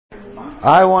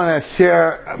I want to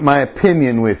share my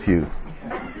opinion with you.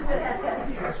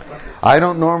 I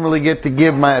don't normally get to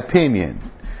give my opinion,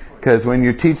 because when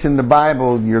you're teaching the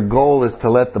Bible, your goal is to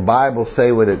let the Bible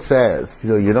say what it says.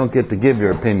 You don't get to give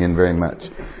your opinion very much.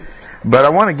 But I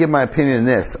want to give my opinion in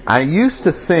this. I used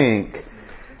to think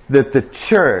that the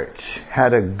church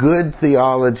had a good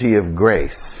theology of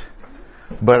grace,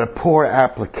 but a poor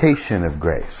application of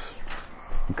grace.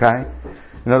 Okay?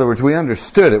 In other words, we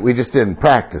understood it, we just didn't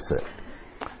practice it.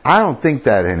 I don't think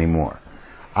that anymore.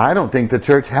 I don't think the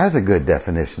church has a good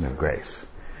definition of grace.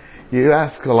 You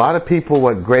ask a lot of people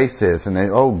what grace is, and they,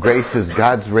 grace is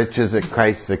God's riches at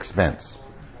Christ's expense.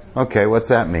 Okay, what's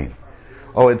that mean?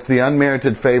 It's the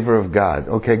unmerited favor of God.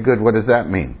 Okay, good. What does that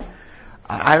mean?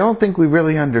 I don't think we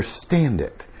really understand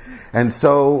it. And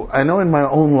so, I know in my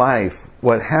own life,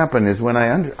 what happened is when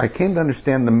I came to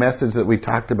understand the message that we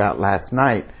talked about last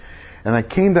night, and I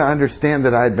came to understand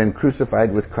that I had been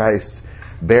crucified with Christ,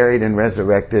 buried and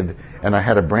resurrected, and I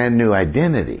had a brand new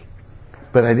identity.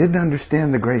 But I didn't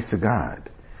understand the grace of God.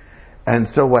 And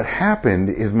so what happened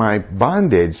is my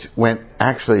bondage went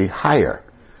actually higher.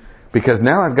 Because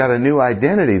now I've got a new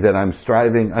identity that I'm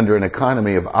striving under an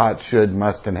economy of ought, should,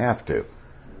 must, and have to.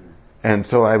 And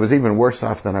so I was even worse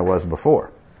off than I was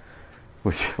before,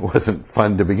 which wasn't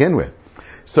fun to begin with.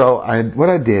 So what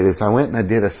I did is I went and I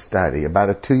did a study, about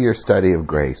a 2-year study of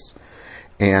grace.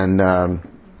 And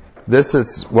this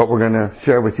is what we're going to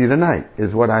share with you tonight,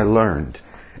 is what I learned.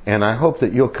 And I hope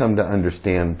that you'll come to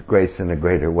understand grace in a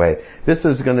greater way. This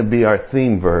is going to be our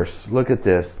theme verse. Look at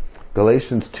this.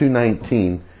 Galatians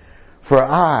 2:19. For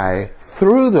I,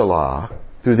 through the law,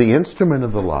 through the instrument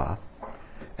of the law,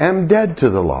 am dead to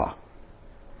the law.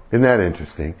 Isn't that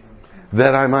interesting?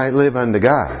 That I might live unto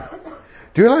God.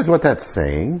 Do you realize what that's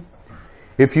saying?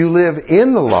 If you live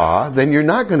in the law, then you're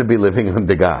not going to be living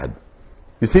unto God.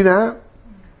 You see that?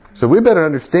 So we better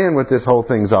understand what this whole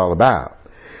thing's all about.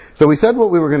 So we said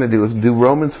what we were going to do is do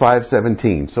Romans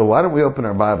 5:17. So why don't we open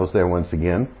our Bibles there once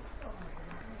again?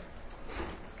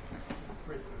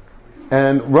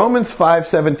 And Romans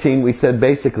 5:17, we said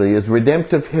basically, is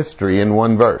redemptive history in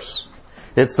one verse.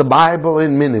 It's the Bible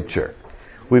in miniature.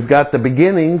 We've got the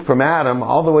beginning from Adam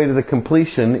all the way to the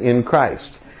completion in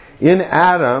Christ. In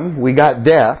Adam, we got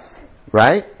death,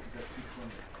 right?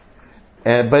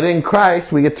 But in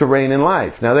Christ, we get to reign in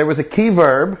life. Now, there was a key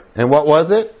verb, and what was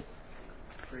it?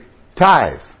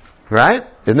 Tithe, right?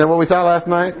 Isn't that what we saw last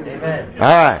night? Amen.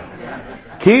 All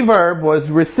right. Key verb was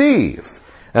receive.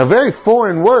 A very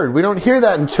foreign word. We don't hear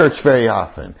that in church very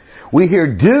often. We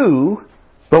hear do,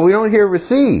 but we don't hear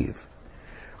receive.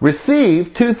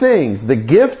 Receive two things. The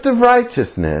gift of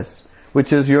righteousness,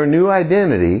 which is your new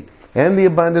identity, and the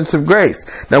abundance of grace.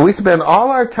 Now, we spent all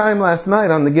our time last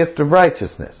night on the gift of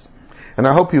righteousness. And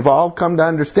I hope you've all come to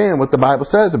understand what the Bible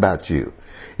says about you.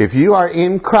 If you are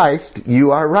in Christ,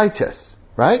 you are righteous.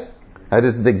 Right? That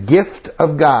is the gift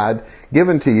of God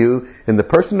given to you in the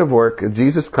person of work of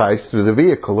Jesus Christ through the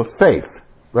vehicle of faith.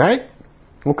 Right?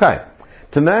 Okay.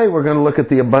 Tonight we're going to look at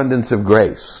the abundance of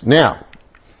grace. Now,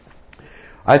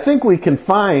 I think we can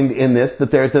find in this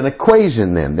that there's an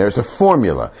equation then. There's a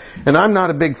formula. And I'm not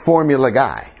a big formula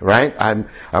guy, right?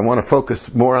 I want to focus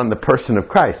more on the person of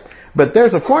Christ. But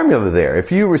there's a formula there.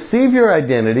 If you receive your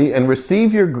identity and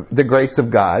receive the grace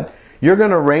of God, you're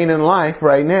going to reign in life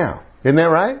right now. Isn't that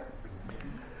right?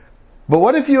 But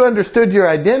what if you understood your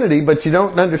identity, but you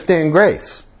don't understand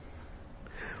grace?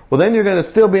 Well, then you're going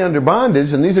to still be under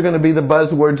bondage, and these are going to be the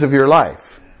buzzwords of your life.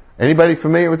 Anybody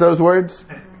familiar with those words?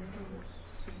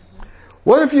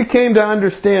 What if you came to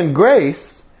understand grace,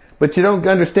 but you don't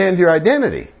understand your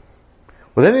identity?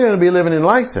 Well, then you're going to be living in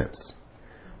license.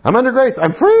 I'm under grace.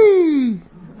 I'm free.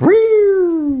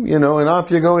 Free. And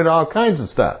off you go into all kinds of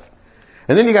stuff.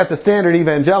 And then you got the standard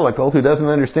evangelical who doesn't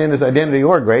understand his identity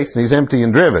or grace, and he's empty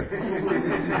and driven.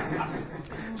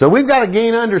 So we've got to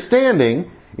gain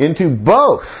understanding into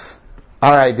both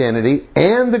our identity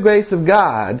and the grace of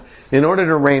God in order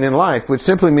to reign in life, which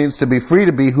simply means to be free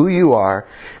to be who you are,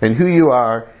 and who you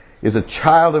are is a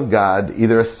child of God,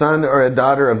 either a son or a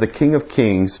daughter of the King of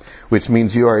Kings, which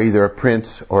means you are either a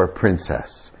prince or a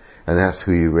princess. And that's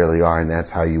who you really are, and that's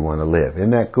how you want to live.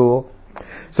 Isn't that cool?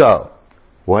 So,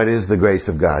 what is the grace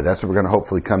of God? That's what we're going to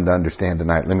hopefully come to understand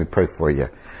tonight. Let me pray for you.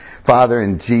 Father,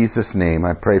 in Jesus' name,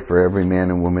 I pray for every man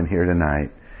and woman here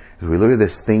tonight, as we look at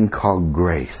this thing called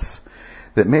grace,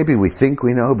 that maybe we think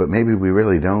we know, but maybe we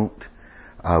really don't.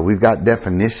 We've got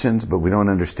definitions, but we don't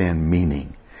understand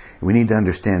meaning. We need to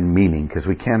understand meaning, because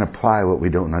we can't apply what we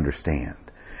don't understand.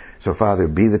 So, Father,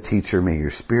 be the teacher. May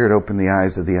your Spirit open the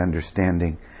eyes of the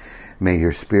understanding. May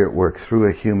your Spirit work through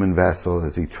a human vessel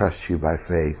as he trusts you by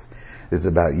faith. is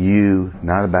about you,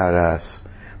 not about us.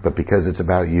 But because it's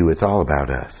about you, it's all about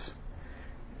us.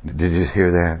 Did you just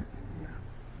hear that?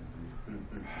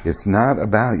 It's not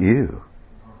about you.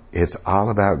 It's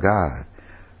all about God.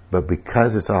 But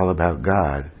because it's all about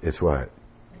God, it's what?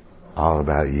 All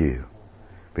about you.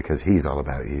 Because He's all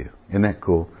about you. Isn't that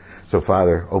cool? So,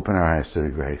 Father, open our eyes to the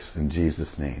grace. In Jesus'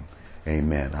 name,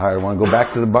 amen. All right, I want to go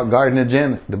back to the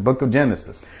book of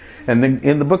Genesis. And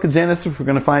in the book of Genesis, we're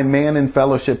going to find man in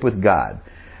fellowship with God.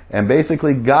 And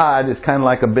basically, God is kind of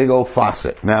like a big old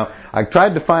faucet. Now, I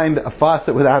tried to find a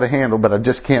faucet without a handle, but I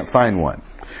just can't find one.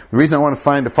 The reason I want to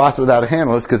find a faucet without a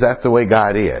handle is because that's the way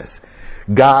God is.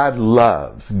 God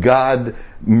loves. God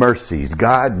mercies.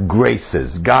 God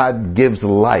graces. God gives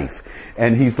life.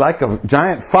 And He's like a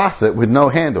giant faucet with no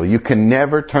handle. You can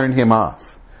never turn Him off.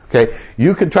 Okay?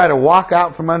 You can try to walk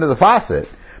out from under the faucet,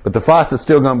 but the faucet's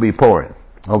still going to be pouring.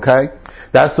 Okay?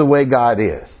 That's the way God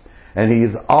is. And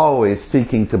He's always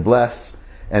seeking to bless.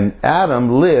 And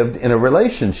Adam lived in a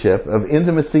relationship of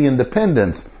intimacy and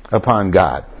dependence upon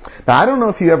God. Now, I don't know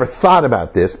if you ever thought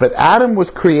about this, but Adam was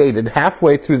created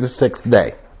halfway through the 6th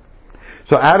day.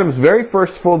 So Adam's very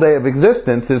first full day of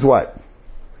existence is what?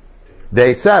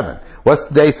 Day 7. What's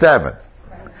day 7?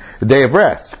 The day of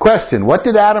rest. Question, what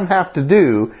did Adam have to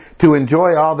do to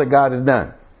enjoy all that God had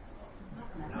done?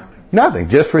 Nothing.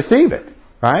 Just receive it.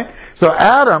 Right? So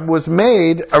Adam was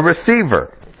made a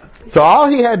receiver. So all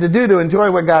he had to do to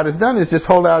enjoy what God has done is just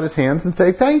hold out his hands and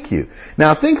say thank you.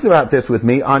 Now think about this with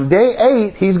me. On day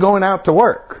 8, he's going out to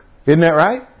work. Isn't that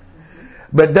right?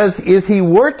 But is he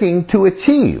working to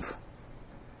achieve?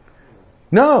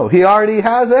 No, he already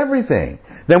has everything.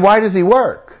 Then why does he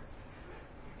work?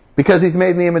 Because he's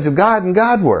made in the image of God and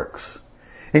God works.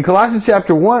 In Colossians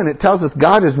chapter 1, it tells us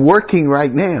God is working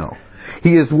right now.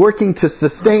 He is working to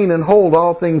sustain and hold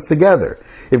all things together.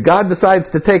 If God decides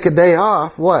to take a day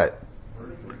off, what?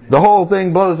 The whole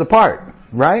thing blows apart,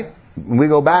 right? We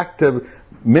go back to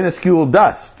minuscule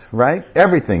dust, right?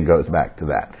 Everything goes back to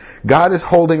that. God is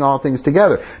holding all things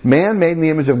together. Man made in the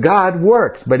image of God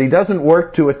works, but he doesn't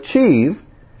work to achieve.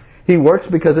 He works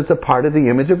because it's a part of the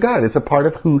image of God. It's a part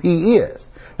of who He is.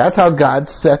 That's how God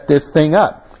set this thing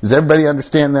up. Does everybody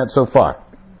understand that so far?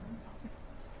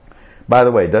 By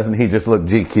the way, doesn't He just look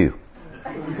GQ?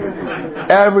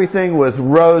 Everything was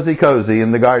rosy-cozy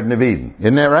in the Garden of Eden.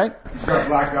 Isn't that right? He's got a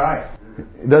black eye.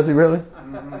 Does he really?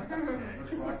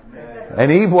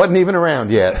 And Eve wasn't even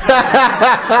around yet.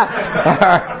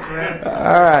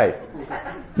 All right.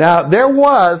 Now, there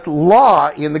was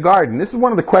law in the garden. This is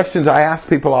one of the questions I ask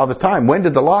people all the time. When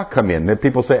did the law come in? That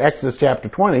people say Exodus chapter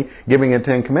 20, giving the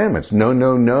 10 Commandments. No,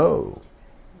 no, no.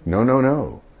 No, no,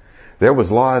 no. There was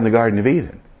law in the Garden of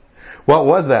Eden. What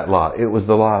was that law? It was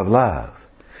the law of love.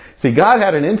 See, God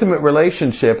had an intimate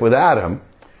relationship with Adam,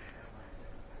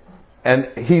 and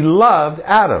He loved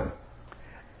Adam.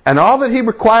 And all that He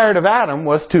required of Adam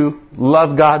was to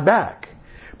love God back.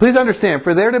 Please understand,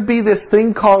 for there to be this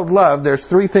thing called love, there's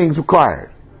 3 things required.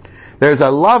 There's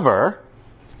a lover,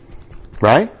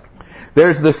 right?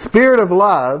 There's the spirit of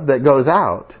love that goes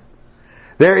out.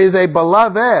 There is a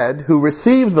beloved who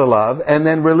receives the love and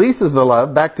then releases the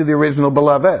love back to the original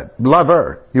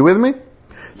lover. You with me?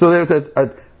 So there's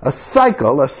a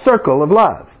cycle, a circle of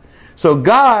love. So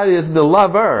God is the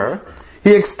lover.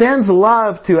 He extends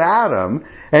love to Adam,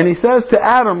 and He says to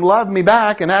Adam, love me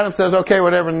back, and Adam says, okay,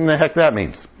 whatever in the heck that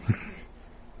means.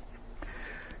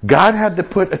 God had to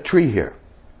put a tree here.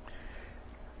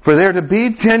 For there to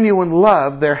be genuine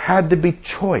love, there had to be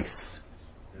choice.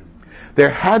 There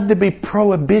had to be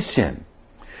prohibition.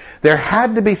 There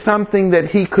had to be something that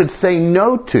he could say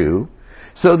no to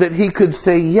so that he could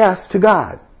say yes to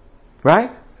God.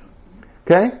 Right?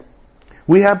 Okay?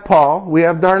 We have Paul, we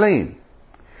have Darlene.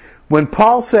 When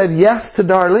Paul said yes to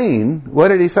Darlene, what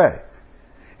did he say?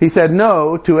 He said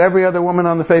no to every other woman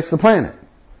on the face of the planet.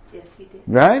 Yes, he did.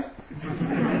 Right?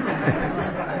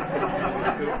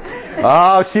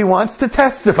 Oh, she wants to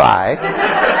testify.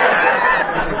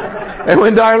 And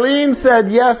when Darlene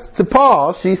said yes to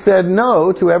Paul, she said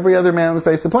no to every other man on the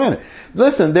face of the planet.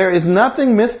 Listen, there is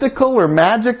nothing mystical or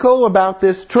magical about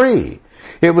this tree.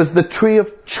 It was the tree of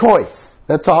choice.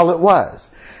 That's all it was.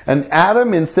 And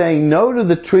Adam, in saying no to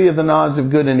the tree of the knowledge of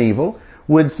good and evil,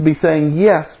 would be saying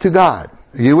yes to God.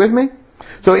 Are you with me?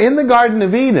 So in the Garden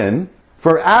of Eden,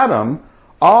 for Adam,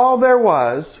 all there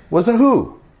was a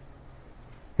who.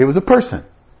 It was a person.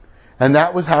 And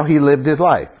that was how he lived his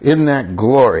life. Isn't that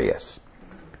glorious?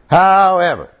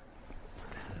 However,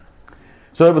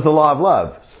 so it was the law of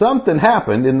love. Something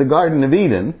happened in the Garden of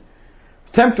Eden.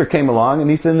 The tempter came along and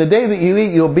he said, in the day that you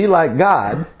eat, you'll be like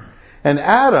God. And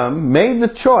Adam made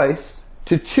the choice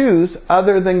to choose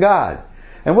other than God.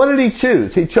 And what did he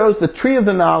choose? He chose the tree of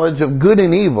the knowledge of good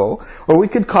and evil, or we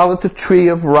could call it the tree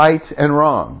of right and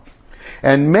wrong.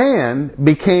 And man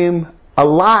became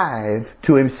alive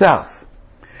to himself.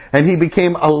 And he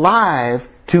became alive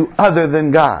to other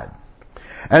than God.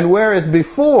 And whereas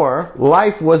before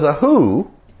life was a who,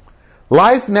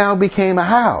 life now became a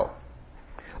how.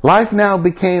 Life now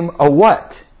became a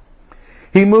what.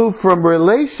 He moved from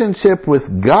relationship with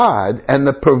God and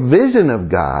the provision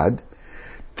of God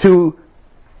to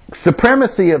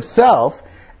supremacy of self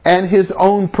and his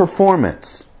own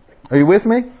performance. Are you with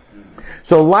me?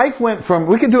 So life went from,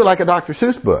 we could do it like a Dr.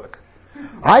 Seuss book.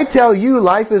 I tell you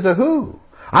life is a who.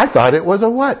 I thought it was a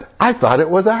what. I thought it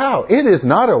was a how. It is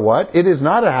not a what. It is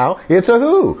not a how. It's a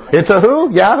who. It's a who.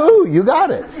 Yahoo. You got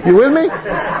it. You with me?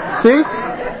 See?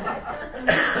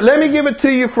 Let me give it to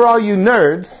you for all you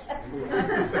nerds.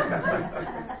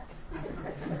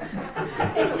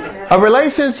 A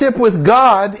relationship with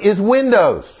God is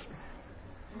Windows.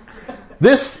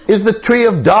 This is the tree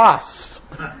of DOS.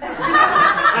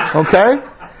 Okay?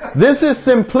 This is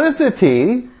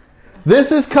simplicity.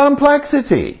 This is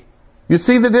complexity. You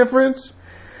see the difference?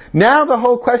 Now the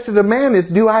whole question of man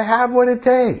is, do I have what it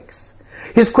takes?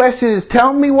 His question is,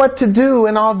 tell me what to do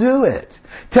and I'll do it.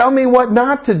 Tell me what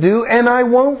not to do and I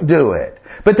won't do it.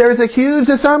 But there's a huge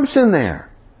assumption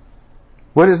there.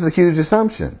 What is the huge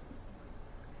assumption?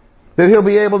 That he'll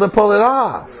be able to pull it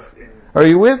off. Are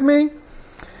you with me?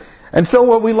 And so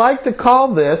what we like to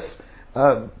call this,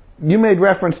 you made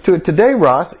reference to it today,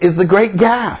 Ross, is the great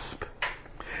gasp.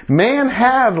 Man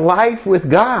had life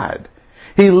with God.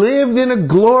 He lived in a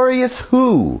glorious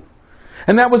who.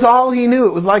 And that was all he knew.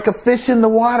 It was like a fish in the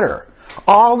water.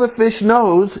 All the fish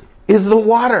knows is the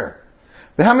water.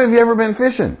 But how many of you ever been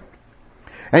fishing?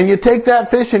 And you take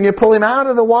that fish and you pull him out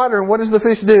of the water, and what does the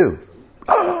fish do?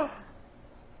 Ah!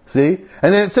 See?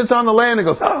 And then it sits on the land and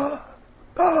goes, ah!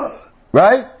 Ah!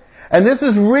 Right? And this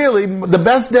is really the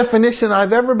best definition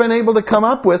I've ever been able to come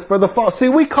up with for the fall. See,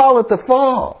 we call it the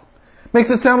fall. Makes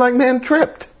it sound like man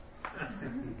tripped.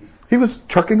 He was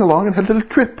trucking along and had a little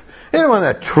trip. It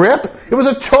wasn't a trip. It was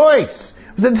a choice.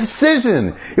 It was a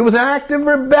decision. It was an act of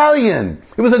rebellion.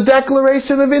 It was a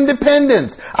declaration of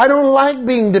independence. I don't like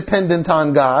being dependent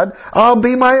on God. I'll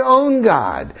be my own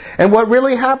God. And what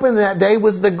really happened that day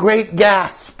was the great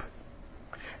gasp.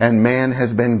 And man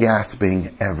has been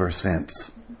gasping ever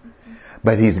since.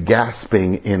 But he's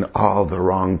gasping in all the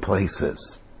wrong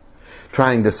places.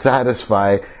 Trying to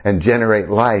satisfy and generate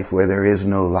life where there is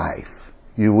no life.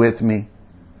 You with me?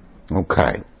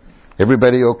 Okay.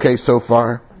 Everybody okay so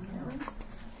far?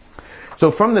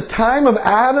 So from the time of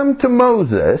Adam to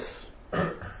Moses,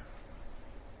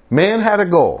 man had a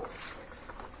goal.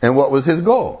 And what was his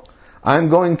goal? I'm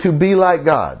going to be like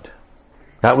God.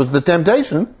 That was the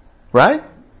temptation, right?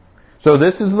 So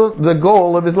this is the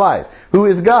goal of his life. Who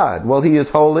is God? Well, he is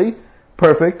holy,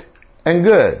 perfect, and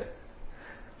good.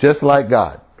 Just like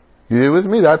God. You with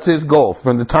me? That's his goal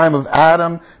from the time of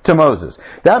Adam to Moses.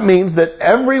 That means that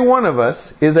every one of us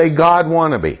is a God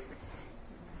wannabe.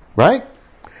 Right?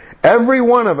 Every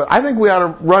one of us. I think we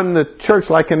ought to run the church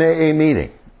like an AA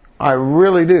meeting. I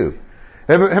really do.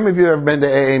 How many of you have ever been to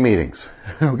AA meetings?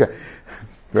 Okay.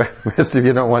 Most of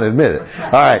you don't want to admit it.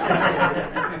 Alright.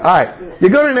 You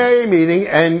go to an AA meeting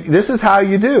and this is how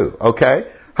you do.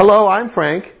 Okay? Hello, I'm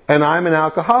Frank and I'm an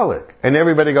alcoholic. And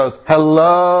everybody goes,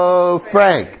 hello,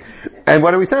 Frank. And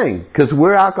what are we saying? Because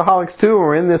we're alcoholics too, and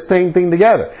we're in this same thing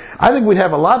together. I think we'd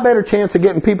have a lot better chance of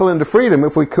getting people into freedom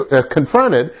if we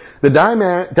confronted the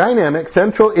dynamic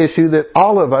central issue that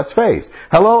all of us face.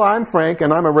 Hello, I'm Frank,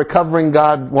 and I'm a recovering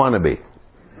God wannabe.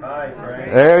 Hi,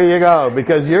 Frank. There you go,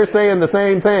 because you're saying the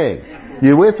same thing.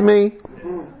 You with me?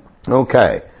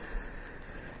 Okay.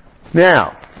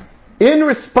 Now, in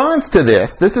response to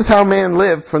this is how man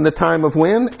lived from the time of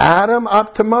when? Adam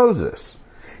up to Moses.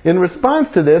 In response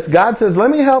to this, God says, let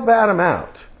me help Adam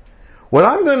out. What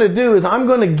I'm going to do is I'm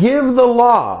going to give the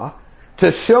law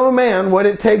to show man what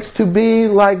it takes to be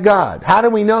like God. How do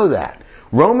we know that?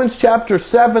 Romans chapter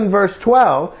 7 verse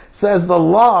 12 says the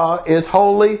law is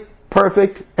holy,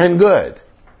 perfect, and good.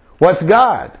 What's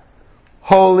God?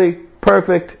 Holy,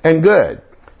 perfect, and good.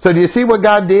 So do you see what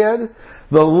God did?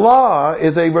 The law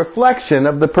is a reflection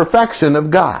of the perfection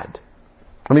of God.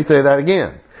 Let me say that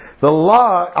again. The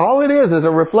law, all it is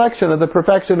a reflection of the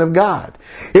perfection of God.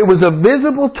 It was a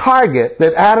visible target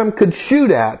that Adam could shoot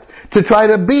at to try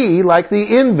to be like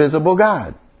the invisible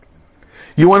God.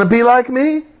 You want to be like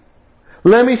me?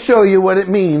 Let me show you what it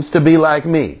means to be like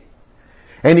me.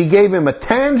 And he gave him a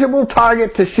tangible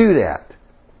target to shoot at.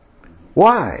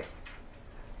 Why?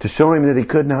 To show him that he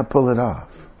could not pull it off.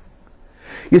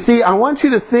 You see, I want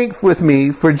you to think with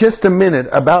me for just a minute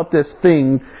about this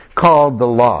thing called the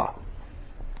law.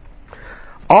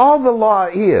 All the law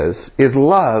is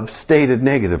love stated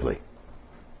negatively.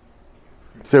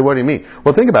 So what do you mean?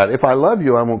 Well, think about it. If I love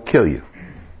you, I won't kill you.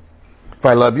 If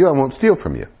I love you, I won't steal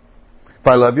from you. If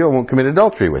I love you, I won't commit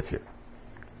adultery with you.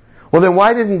 Well, then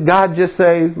why didn't God just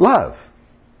say love?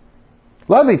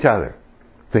 Love each other.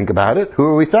 Think about it. Who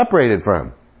are we separated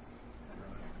from?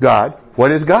 God.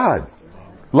 What is God?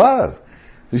 Love.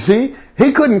 You see?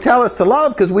 He couldn't tell us to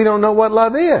love because we don't know what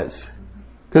love is.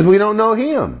 Because we don't know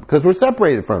Him. Because we're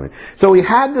separated from Him. So He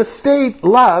had to state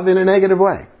love in a negative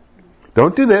way.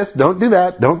 Don't do this. Don't do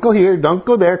that. Don't go here. Don't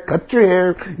go there. Cut your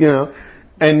hair.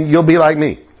 And you'll be like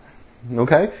me.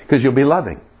 Okay? Because you'll be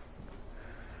loving.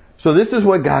 So this is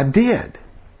what God did.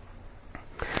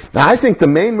 Now I think the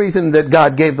main reason that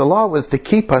God gave the law was to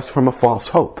keep us from a false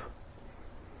hope.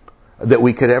 That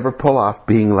we could ever pull off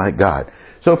being like God.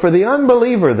 So for the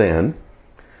unbeliever then,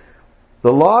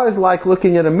 the law is like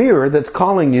looking at a mirror that's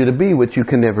calling you to be what you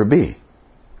can never be.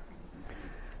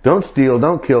 Don't steal,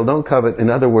 don't kill, don't covet. In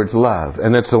other words, love.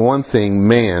 And that's the one thing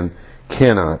man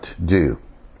cannot do.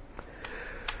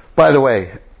 By the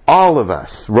way, all of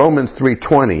us, Romans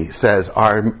 3:20 says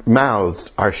our mouths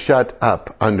are shut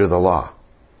up under the law.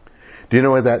 Do you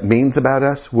know what that means about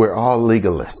us? We're all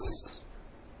legalists.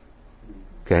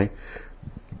 Okay?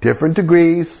 Different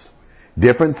degrees,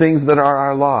 different things that are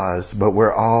our laws, but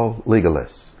we're all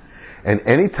legalists. And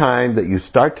any time that you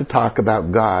start to talk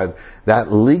about God,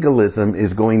 that legalism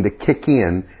is going to kick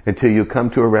in until you come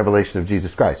to a revelation of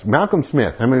Jesus Christ. Malcolm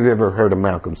Smith, how many of you ever heard of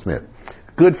Malcolm Smith?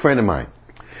 Good friend of mine.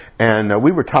 And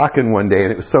we were talking one day,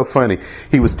 and it was so funny.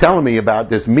 He was telling me about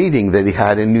this meeting that he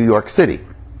had in New York City.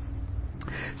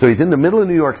 So he's in the middle of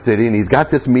New York City, and he's got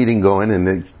this meeting going,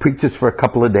 and he preaches for a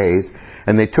couple of days,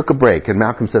 and they took a break. And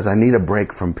Malcolm says, I need a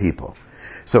break from people.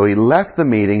 So he left the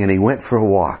meeting, and he went for a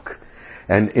walk.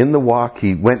 And in the walk,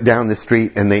 he went down the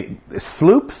street, and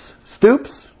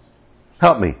stoops?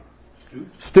 Help me.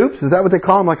 Stoops? Is that what they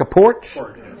call them, like a porch?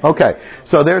 Okay.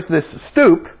 So there's this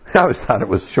stoop. I always thought it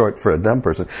was short for a dumb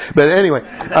person. But anyway,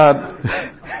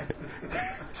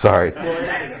 sorry.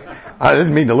 I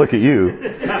didn't mean to look at you.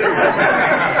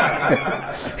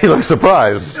 He looks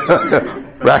surprised.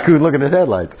 Raccoon looking at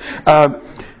headlights.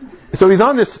 So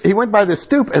he went by this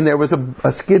stoop, and there was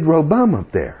a Skid Row bum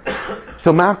up there.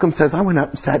 So Malcolm says, I went up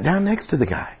and sat down next to the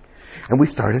guy. And we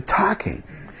started talking.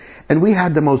 And we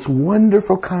had the most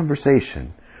wonderful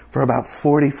conversation for about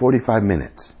 45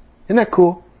 minutes. Isn't that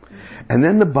cool? And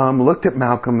then the bum looked at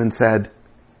Malcolm and said,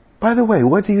 by the way,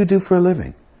 what do you do for a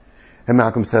living? And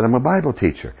Malcolm said, I'm a Bible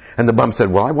teacher. And the bum said,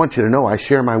 well, I want you to know I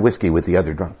share my whiskey with the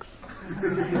other drunks.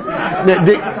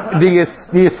 do you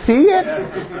see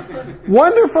it?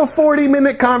 Wonderful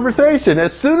 40-minute conversation.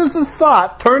 As soon as the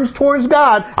thought turns towards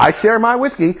God, I share my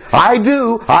whiskey. I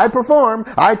do. I perform.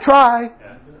 I try.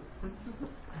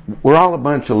 We're all a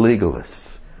bunch of legalists.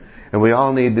 And we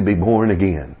all need to be born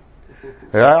again.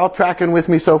 Are you all tracking with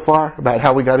me so far about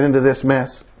how we got into this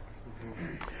mess?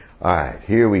 All right,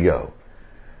 here we go.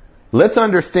 Let's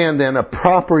understand then a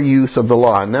proper use of the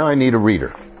law. Now I need a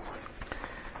reader.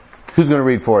 Who's going to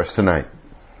read for us tonight?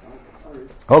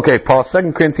 Okay, Paul,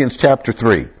 2 Corinthians chapter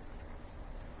 3.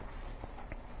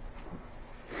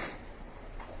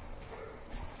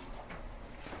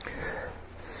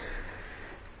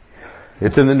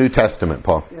 It's in the New Testament,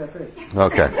 Paul. Yeah, thanks.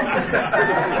 Okay.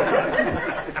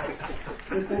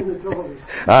 Good thing you told me.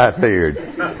 I figured.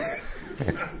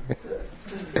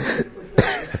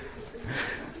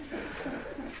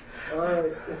 All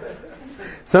right.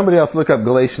 Somebody else look up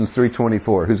Galatians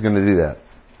 3:24. Who's going to do that?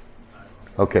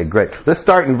 Okay, great. Let's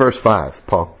start in verse 5,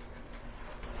 Paul.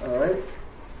 All right.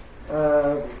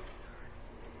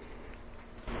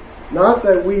 Not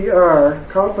that we are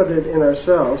confident in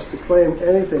ourselves to claim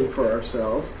anything for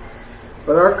ourselves,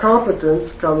 but our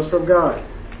competence comes from God.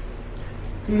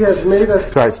 He has made us...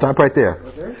 All right, stop right there.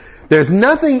 Okay. There's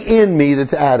nothing in me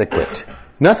that's adequate.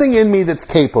 Nothing in me that's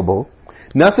capable.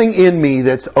 Nothing in me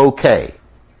that's okay.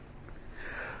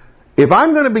 If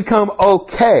I'm going to become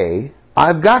okay,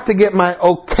 I've got to get my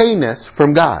okayness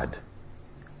from God.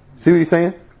 See what he's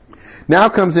saying? Now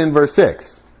comes in verse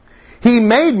 6. He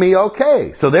made me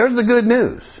okay. So there's the good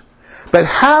news. But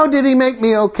how did he make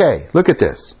me okay? Look at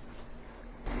this.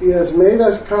 He has made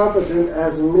us competent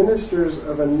as ministers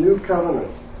of a new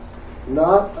covenant,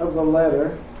 not of the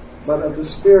letter, but of the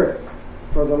Spirit.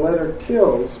 For the letter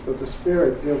kills, but the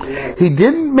Spirit gives life. He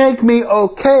didn't make me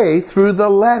okay through the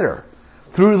letter,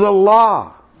 through the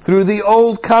law, through the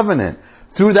old covenant,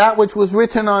 through that which was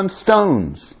written on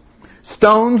stones.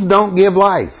 Stones don't give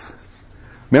life.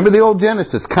 Remember the old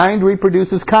Genesis, kind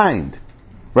reproduces kind.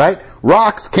 Right?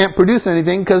 Rocks can't produce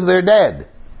anything because they're dead.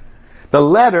 The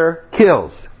letter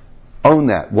kills. Own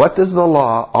that. What does the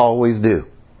law always do?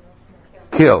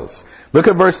 Kills. Look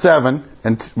at verse 7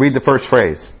 and read the first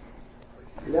phrase.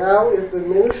 Now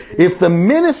if the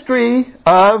ministry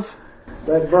of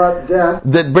that brought death,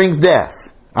 that brings death.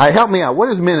 Help me out. What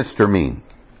does minister mean?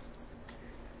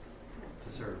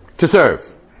 To serve. To serve.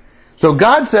 So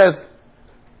God says,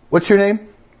 what's your name?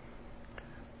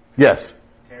 Yes.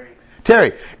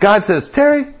 Terry. God says,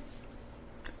 Terry,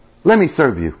 let me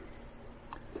serve you.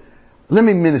 Let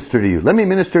me minister to you. Let me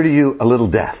minister to you a little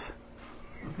death.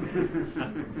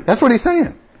 That's what he's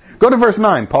saying. Go to verse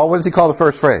 9. Paul, what does he call the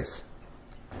first phrase?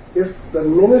 If the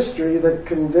ministry that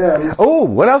condemns... Oh,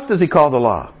 what else does he call the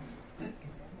law?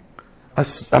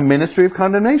 A ministry of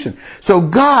condemnation. So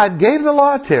God gave the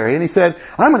law to Terry and he said,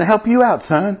 I'm going to help you out,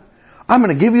 son. I'm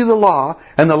going to give you the law,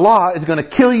 and the law is going to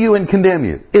kill you and condemn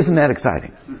you. Isn't that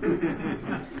exciting?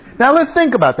 Now let's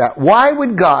think about that. Why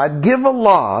would God give a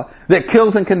law that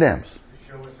kills and condemns? To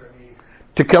show us our need.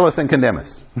 To kill us and condemn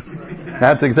us.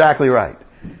 That's exactly right.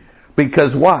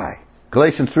 Because why?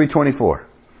 Galatians 3:24.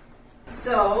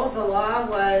 So the law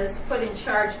was put in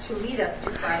charge to lead us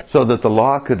to Christ. So that the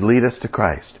law could lead us to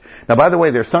Christ. Now, by the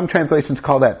way, there's some translations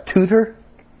call that tutor.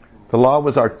 The law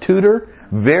was our tutor.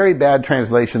 Very bad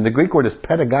translation. The Greek word is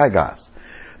pedagogos.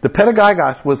 The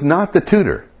pedagogos was not the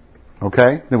tutor.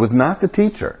 Okay? It was not the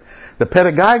teacher. The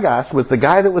pedagogos was the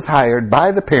guy that was hired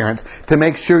by the parents to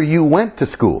make sure you went to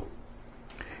school.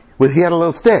 Well, he had a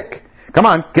little stick. Come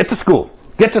on, get to school.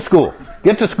 Get to school.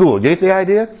 Get to school. Do you get the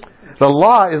idea? The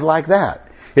law is like that.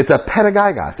 It's a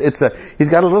pedagogos. He's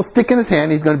got a little stick in his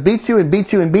hand. He's going to beat you and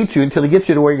beat you and beat you until he gets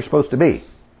you to where you're supposed to be.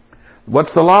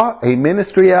 What's the law? A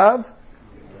ministry of?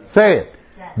 Say it.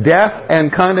 Death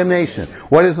and condemnation.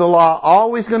 What is the law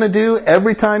always going to do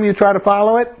every time you try to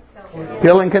follow it?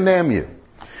 Kill and condemn you.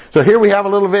 So here we have a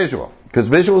little visual, because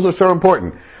visuals are so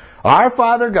important. Our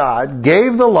Father God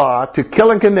gave the law to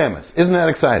kill and condemn us. Isn't that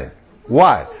exciting?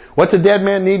 Why? What's a dead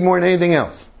man need more than anything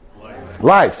else?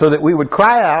 Life. So that we would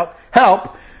cry out,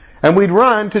 help, and we'd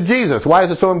run to Jesus. Why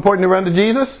is it so important to run to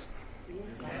Jesus?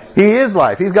 He is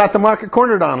life. He's got the market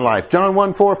cornered on life. John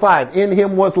 1:4-5. In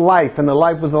him was life, and the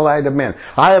life was the light of men.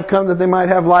 I have come that they might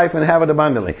have life and have it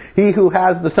abundantly. He who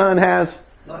has the Son has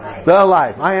the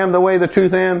life. I am the way, the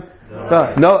truth, and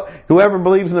no. Whoever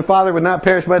believes in the Father would not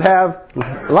perish but have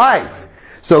life.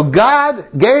 So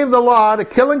God gave the law to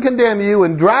kill and condemn you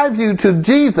and drive you to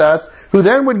Jesus, who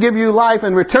then would give you life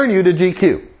and return you to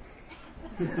GQ.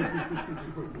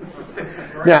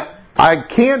 Now, I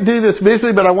can't do this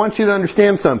visually, but I want you to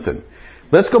understand something.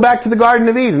 Let's go back to the Garden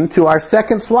of Eden, to our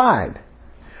second slide.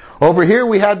 Over here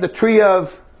we had the tree of...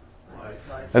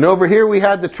 And over here we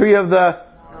had the tree of the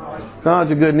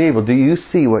knowledge of good and evil. Do you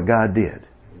see what God did?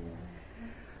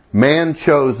 Man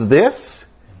chose this.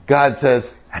 God says,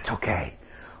 that's okay.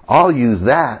 I'll use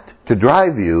that to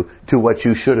drive you to what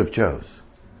you should have chose.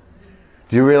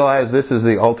 Do you realize this is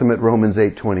the ultimate Romans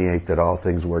 8:28, that all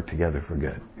things work together for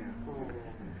good?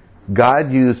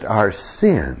 God used our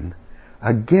sin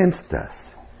against us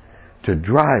to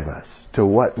drive us to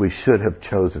what we should have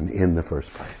chosen in the first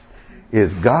place.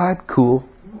 Is God cool?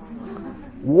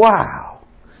 Wow.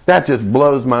 That just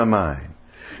blows my mind.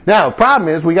 Now, the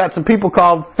problem is we got some people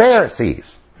called Pharisees.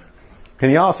 Can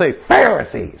you all say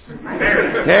Pharisees?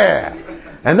 Yeah.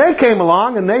 And they came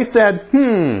along and they said,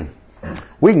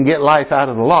 we can get life out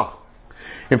of the law.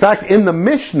 In fact, in the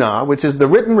Mishnah, which is the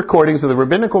written recordings of the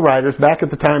rabbinical writers back at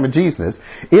the time of Jesus,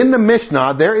 in the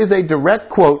Mishnah there is a direct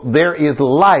quote, there is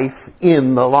life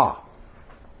in the law.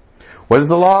 What does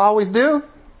the law always do?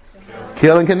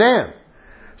 Kill and condemn.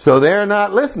 So they're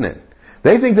not listening.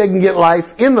 They think they can get life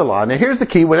in the law. Now here's the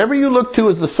key. Whatever you look to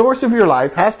as the source of your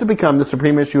life has to become the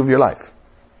supreme issue of your life.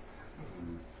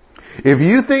 If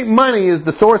you think money is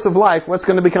the source of life, what's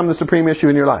going to become the supreme issue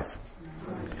in your life?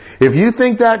 If you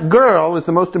think that girl is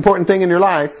the most important thing in your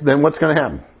life, then what's going to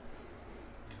happen?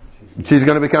 She's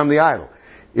going to become the idol.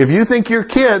 If you think your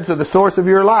kids are the source of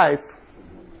your life,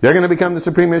 they're going to become the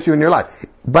supreme issue in your life.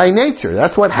 By nature,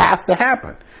 that's what has to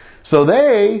happen. So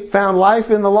they found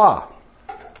life in the law.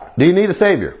 Do you need a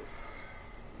Savior?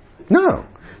 No.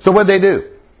 So what'd they do?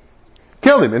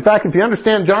 Killed him. In fact, if you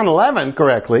understand John 11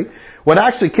 correctly, what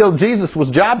actually killed Jesus was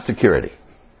job security.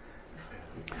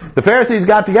 The Pharisees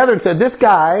got together and said, this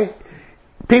guy,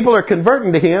 people are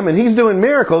converting to him and he's doing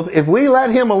miracles. If we let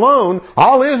him alone,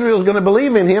 all Israel is going to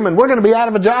believe in him and we're going to be out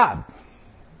of a job.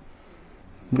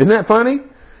 Isn't that funny?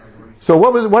 So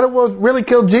what really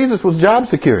killed Jesus was job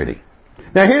security.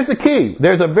 Now here's the key.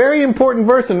 There's a very important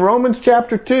verse in Romans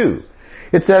chapter 2.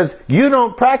 It says, you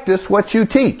don't practice what you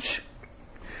teach.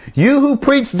 You who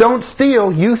preach don't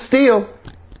steal, you steal.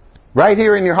 Right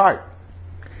here in your heart.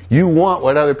 You want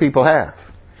what other people have.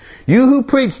 You who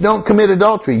preach don't commit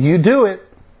adultery, you do it.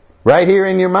 Right here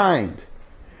in your mind.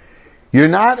 You're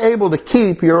not able to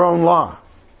keep your own law.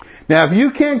 Now, if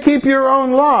you can't keep your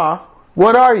own law,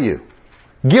 what are you?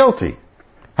 Guilty.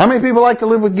 How many people like to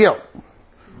live with guilt?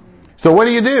 So what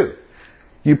do?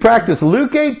 You practice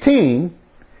Luke 18,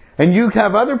 and you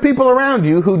have other people around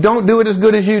you who don't do it as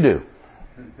good as you do.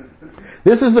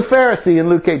 This is the Pharisee in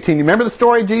Luke 18. You remember the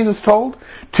story Jesus told?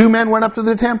 2 men went up to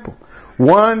the temple.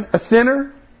 One a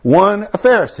sinner, one a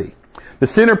Pharisee. The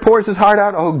sinner pours his heart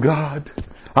out. Oh God,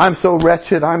 I'm so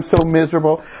wretched. I'm so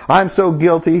miserable. I'm so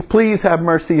guilty. Please have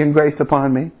mercy and grace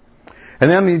upon me. And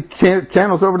then he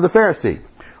channels over to the Pharisee.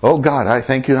 Oh God, I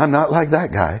thank you. I'm not like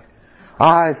that guy.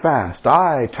 I fast.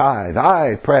 I tithe.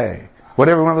 I pray.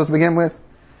 Whatever one of those begin with?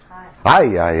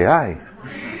 Aye.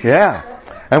 Yeah.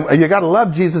 And you got to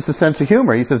love Jesus' sense of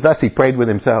humor. He says, thus he prayed with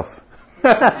himself.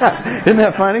 Isn't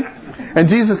that funny? And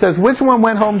Jesus says, which one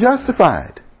went home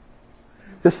justified?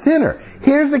 The sinner.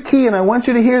 Here's the key, and I want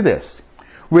you to hear this.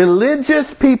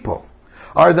 Religious people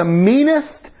are the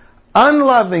meanest,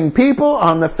 unloving people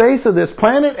on the face of this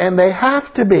planet, and they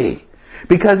have to be,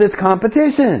 because it's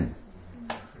competition.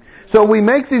 So we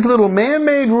make these little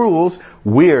man-made rules.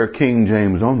 We're King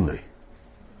James only.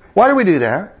 Why do we do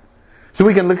that? So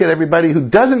we can look at everybody who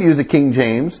doesn't use a King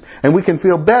James, and we can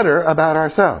feel better about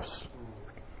ourselves.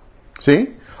 See?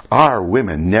 Our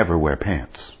women never wear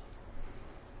pants.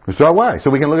 So why?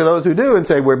 So we can look at those who do and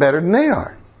say we're better than they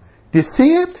are. Do you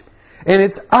see it? And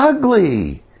it's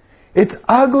ugly. It's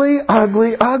ugly,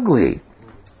 ugly, ugly.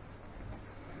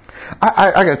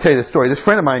 I got to tell you this story. This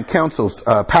friend of mine counsels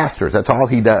pastors. That's all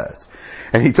he does.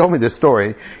 And he told me this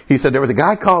story. He said there was a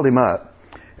guy called him up,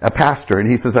 a pastor, and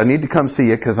he says, I need to come see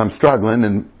you because I'm struggling.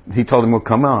 And he told him, well,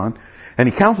 come on. And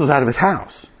he counsels out of his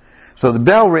house. So the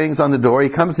bell rings on the door. He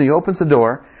comes and he opens the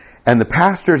door, and the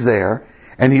pastor's there.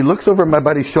 And he looks over my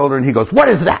buddy's shoulder and he goes, what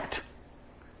is that?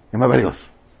 And my buddy goes,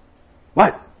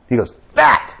 what? He goes,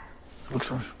 that. Looks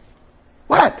over.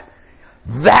 What?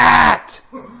 That.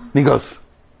 And he goes,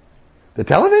 the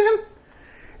television?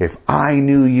 If I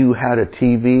knew you had a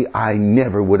TV, I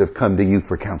never would have come to you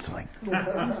for counseling.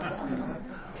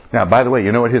 Now, by the way,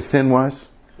 you know what his sin was?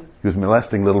 He was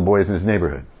molesting little boys in his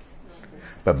neighborhood.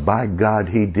 But by God,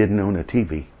 he didn't own a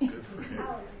TV.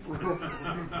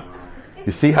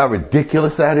 You see how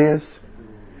ridiculous that is?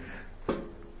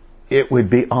 It would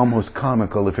be almost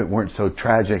comical if it weren't so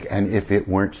tragic and if it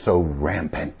weren't so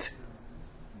rampant.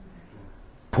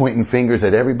 Pointing fingers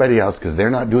at everybody else because they're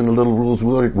not doing the little rules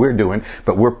we're doing,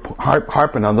 but we're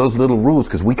harping on those little rules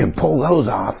because we can pull those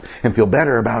off and feel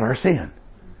better about our sin.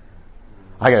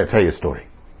 I got to tell you a story.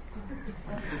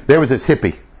 There was this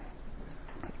hippie.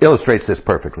 Illustrates this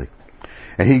perfectly.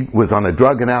 And he was on a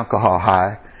drug and alcohol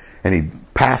high, and he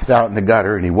passed out in the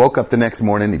gutter, and he woke up the next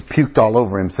morning, he puked all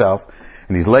over himself,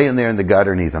 and he's laying there in the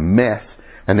gutter, and he's a mess,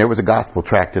 and there was a gospel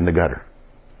tract in the gutter.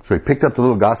 So he picked up the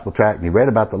little gospel tract, and he read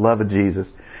about the love of Jesus,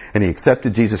 and he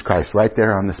accepted Jesus Christ right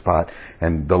there on the spot,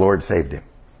 and the Lord saved him.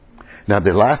 Now,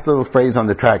 the last little phrase on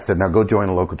the tract said, now go join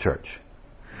a local church.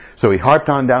 So he harped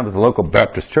on down to the local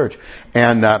Baptist church,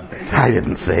 and I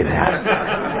didn't say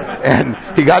that. And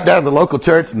he got down to the local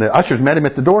church, and the ushers met him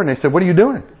at the door, and they said, what are you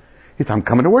doing? He said, I'm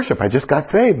coming to worship. I just got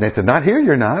saved. And they said, not here,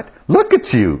 you're not. Look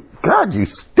at you. God, you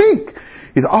stink.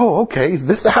 He said, oh, okay.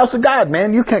 This is the house of God,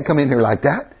 man. You can't come in here like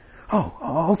that.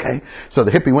 Oh, okay. So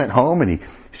the hippie went home, and he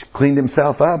cleaned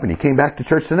himself up, and he came back to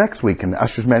church the next week, and the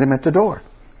ushers met him at the door.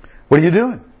 What are you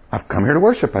doing? I've come here to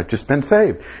worship. I've just been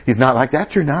saved. He's not like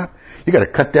that. You're not. You got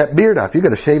to cut that beard off. You got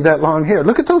to shave that long hair.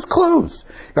 Look at those clothes.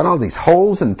 You got all these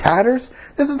holes and tatters.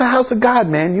 This is the house of God,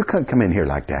 man. You can't come in here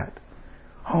like that.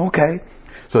 Oh, okay.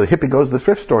 So the hippie goes to the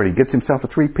thrift store and he gets himself a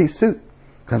 3-piece suit.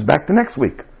 Comes back the next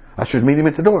week. Ushers meet him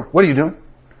at the door. What are you doing?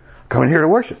 Coming here to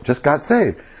worship. Just got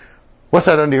saved. What's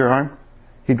that under your arm?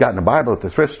 He'd gotten a Bible at the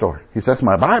thrift store. He says, that's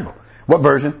my Bible. What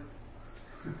version?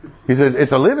 He said,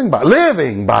 it's a living Bible.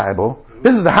 Living Bible?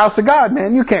 This is the house of God,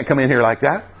 man. You can't come in here like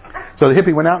that. So the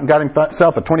hippie went out and got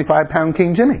himself a 25-pound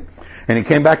King Jimmy. And he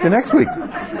came back the next week.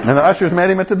 And the ushers met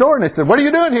him at the door and they said, what are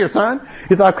you doing here, son?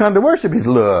 He said, I've come to worship. He said,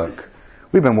 look,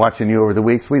 we've been watching you over the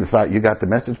weeks. We thought you got the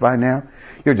message by now.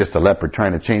 You're just a leopard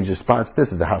trying to change his spots. This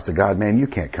is the house of God, man. You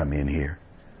can't come in here.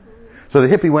 So the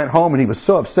hippie went home and he was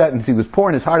so upset and he was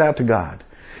pouring his heart out to God.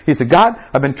 He said, God,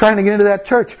 I've been trying to get into that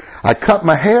church. I cut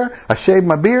my hair. I shaved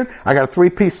my beard. I got a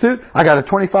 3-piece suit. I got a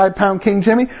 25-pound King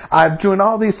Jimmy. I'm doing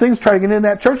all these things trying to get into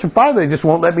that church. And finally, they just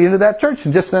won't let me into that church.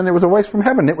 And just then there was a voice from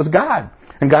heaven. It was God.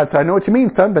 And God said, I know what you mean,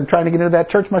 son. Been trying to get into that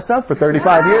church myself for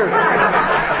 35 years.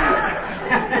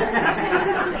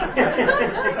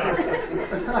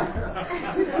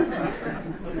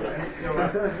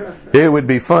 It would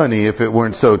be funny if it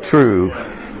weren't so true.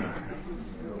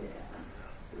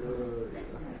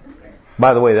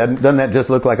 By the way, doesn't that just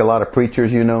look like a lot of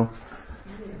preachers you know?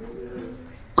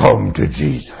 Come to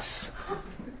Jesus.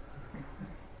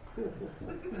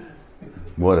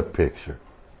 What a picture.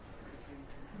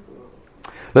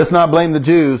 Let's not blame the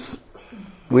Jews.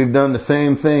 We've done the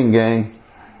same thing, gang.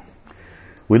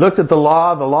 We looked at the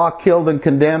law killed and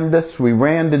condemned us. We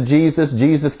ran to Jesus.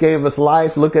 Jesus gave us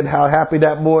life. Look at how happy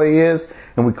that boy is.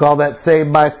 And we call that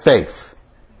saved by faith.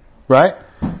 Right?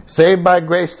 Saved by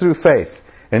grace through faith.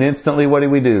 And instantly what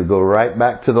do? Go right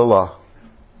back to the law.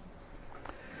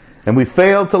 And we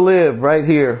fail to live right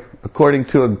here according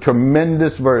to a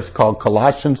tremendous verse called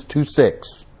Colossians 2:6.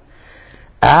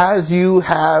 As you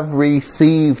have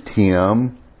received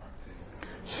Him,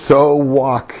 so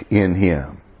walk in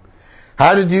Him.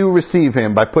 How did you receive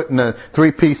Him? By putting a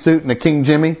 3-piece suit and a King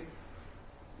Jimmy?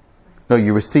 No,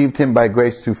 you received Him by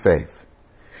grace through faith.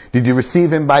 Did you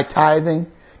receive Him by tithing?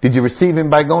 Did you receive Him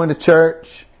by going to church?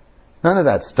 None of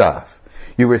that stuff.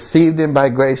 You received Him by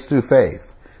grace through faith.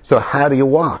 So how do you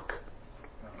walk?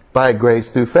 By grace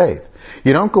through faith.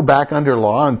 You don't go back under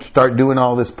law and start doing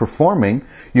all this performing.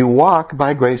 You walk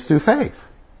by grace through faith.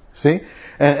 See?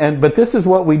 But this is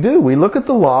what we do. We look at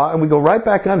the law and we go right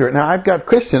back under it. Now, I've got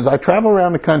Christians. I travel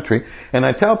around the country and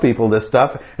I tell people this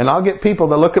stuff, and I'll get people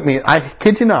that look at me. I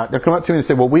kid you not. They'll come up to me and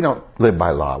say, well, we don't live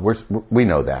by law. We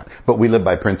know that. But we live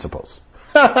by principles.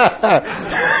 A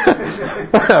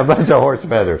bunch of horse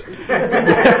feathers.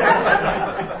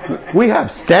 We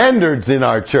have standards in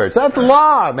our church. That's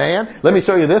law, man. Let me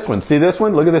show you this one. See this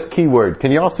one? Look at this key word.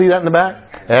 Can you all see that in the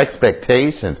back?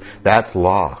 Expectations. That's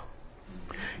law.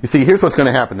 You see, here's what's going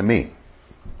to happen to me.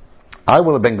 I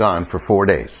will have been gone for 4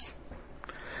 days.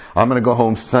 I'm going to go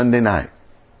home Sunday night.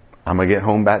 I'm going to get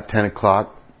home about 10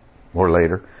 o'clock or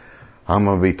later. I'm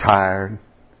going to be tired.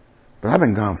 But I've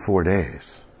been gone 4 days.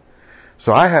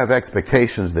 So I have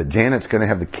expectations that Janet's going to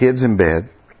have the kids in bed.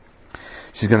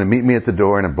 She's going to meet me at the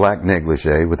door in a black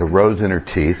negligee with a rose in her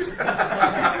teeth.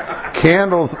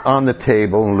 Candles on the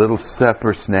table and a little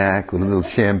supper snack with a little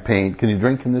champagne. Can you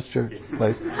drink in this church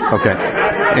place? Okay.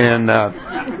 And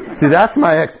see, that's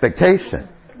my expectation.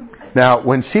 Now,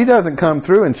 when she doesn't come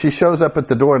through and she shows up at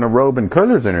the door in a robe and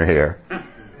curlers in her hair,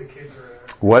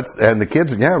 what's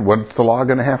the law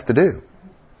going to have to do?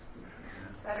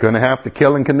 Going to have to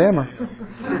kill and condemn her.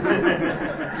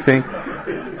 See?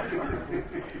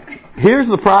 Here's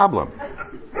the problem.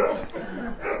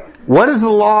 What is the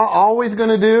law always going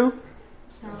to do?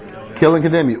 Kill and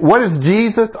condemn you. What is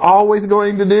Jesus always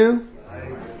going to do?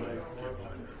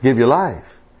 Give you life.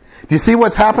 Do you see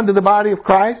what's happened to the body of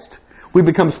Christ? We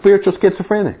become spiritual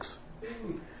schizophrenics.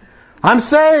 I'm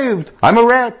saved. I'm a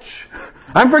wretch.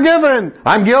 I'm forgiven.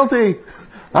 I'm guilty.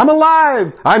 I'm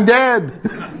alive. I'm dead.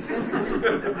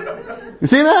 You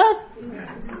see that?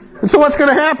 And so what's going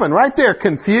to happen? Right there,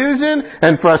 confusion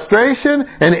and frustration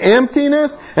and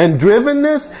emptiness and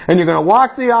drivenness, and you're going to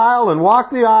walk the aisle and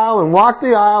walk the aisle and walk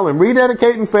the aisle and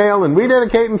rededicate and fail and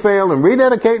rededicate and fail and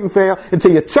rededicate and fail until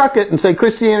you chuck it and say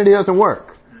Christianity doesn't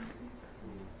work.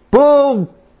 Bull.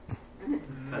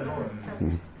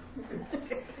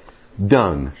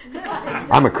 Dung.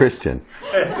 I'm a Christian.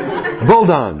 Bull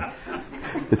dung.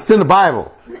 It's in the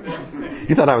Bible.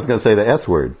 You thought I was going to say the S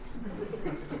word.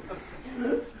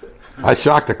 I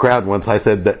shocked a crowd once. I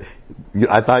said that you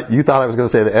thought I was going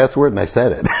to say the S word, and I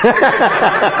said it.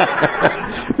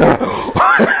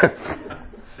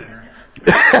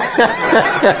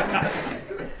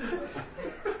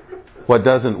 What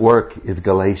doesn't work is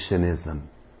Galatianism.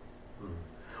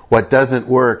 What doesn't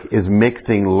work is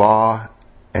mixing law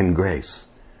and grace.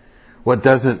 What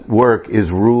doesn't work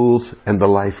is rules and the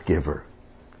life giver.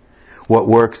 What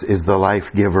works is the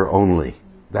life giver only.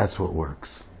 That's what works.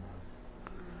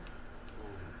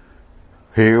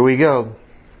 Here we go.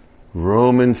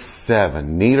 Romans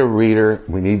 7. Need a reader.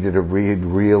 We need you to read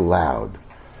real loud.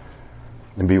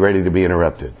 And be ready to be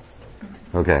interrupted.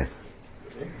 Okay.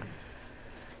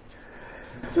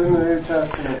 It's in the New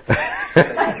Testament.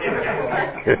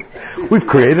 We've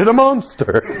created a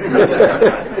monster.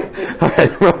 All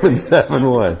right, Romans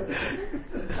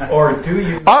 7:1. Or do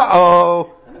you...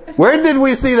 Uh-oh. Where did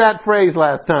we see that phrase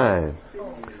last time?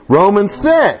 Romans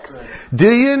 6. Do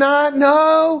you not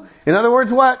know? In other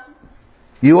words, what?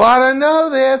 You ought to know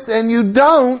this, and you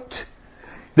don't.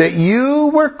 That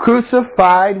you were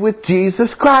crucified with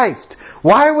Jesus Christ.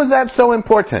 Why was that so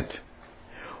important?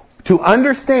 to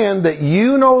understand that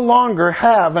you no longer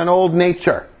have an old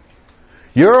nature.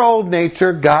 Your old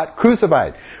nature got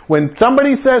crucified. When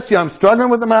somebody says to you, I'm struggling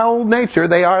with my old nature,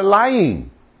 they are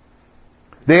lying.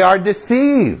 They are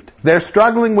deceived. They're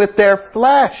struggling with their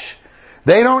flesh.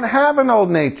 They don't have an old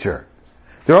nature.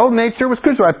 Their old nature was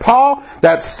crucified. Paul,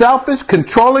 that selfish,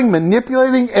 controlling,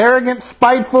 manipulating, arrogant,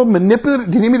 spiteful, manipulative...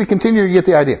 Do you need me to continue or you get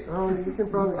the idea? Oh, you can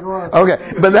probably go on.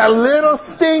 Okay, but that little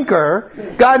stinker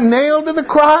got nailed to the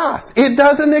cross. It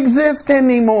doesn't exist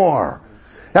anymore.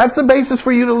 That's the basis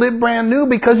for you to live brand new,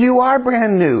 because you are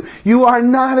brand new. You are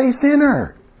not a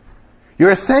sinner.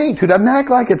 You're a saint who doesn't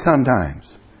act like it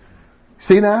sometimes.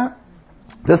 See that?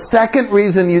 The second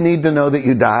reason you need to know that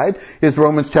you died is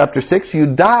Romans chapter 6.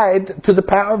 You died to the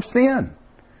power of sin.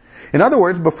 In other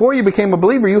words, before you became a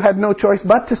believer, you had no choice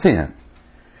but to sin.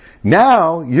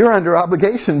 Now, you're under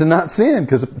obligation to not sin,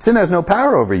 because sin has no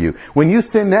power over you. When you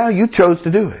sin now, you chose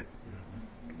to do it.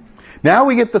 Now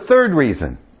we get the third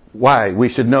reason why we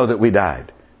should know that we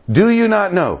died. Do you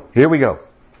not know? Here we go.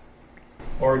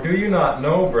 Or do you not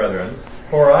know, brethren,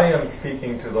 for I am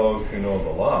speaking to those who know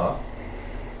the law,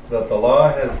 that the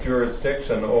law has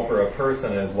jurisdiction over a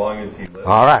person as long as he lives?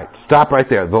 All right, stop right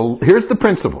there. Here's the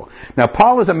principle. Now,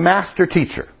 Paul is a master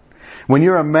teacher. When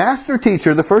you're a master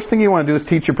teacher, the first thing you want to do is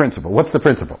teach your principle. What's the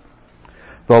principle?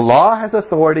 The law has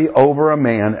authority over a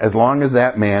man as long as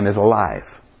that man is alive.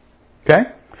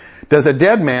 Okay? Does a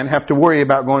dead man have to worry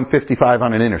about going 55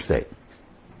 on an interstate?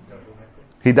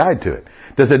 He died to it.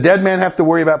 Does a dead man have to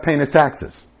worry about paying his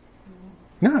taxes?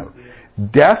 No.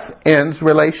 Death ends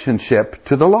relationship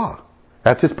to the law.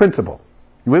 That's his principle.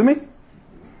 You with me?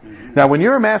 Now, when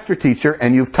you're a master teacher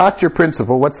and you've taught your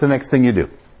principle, what's the next thing you do?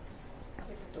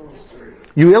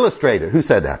 You illustrate it. Who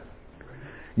said that?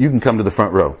 You can come to the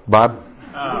front row. Bob?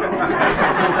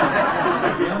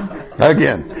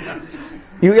 Again.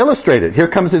 You illustrate it. Here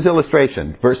comes his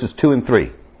illustration. Verses 2 and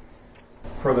 3.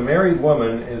 For the married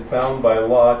woman is bound by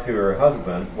law to her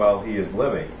husband while he is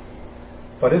living.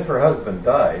 But if her husband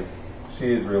dies, she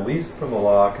is released from the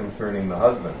law concerning the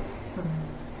husband.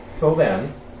 So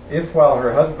then, if while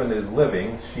her husband is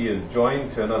living she is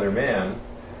joined to another man,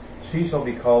 she shall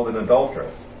be called an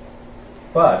adulteress.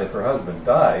 But if her husband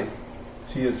dies,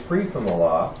 she is free from the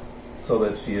law, so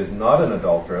that she is not an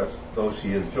adulteress, though she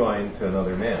is joined to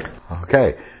another man.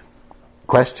 Okay.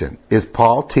 Question. Is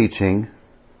Paul teaching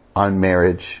on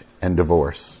marriage and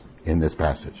divorce in this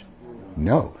passage?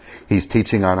 No. He's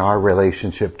teaching on our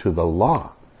relationship to the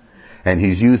law. And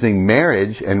he's using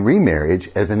marriage and remarriage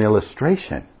as an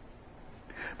illustration.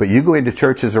 But you go into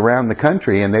churches around the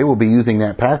country and they will be using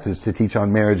that passage to teach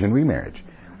on marriage and remarriage.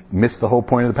 Miss the whole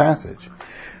point of the passage.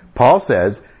 Paul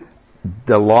says,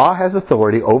 the law has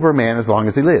authority over a man as long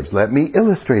as he lives. Let me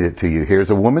illustrate it to you.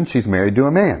 Here's a woman, she's married to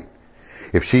a man.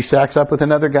 If she shacks up with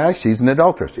another guy, she's an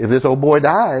adulteress. If this old boy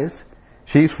dies,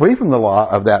 she's free from the law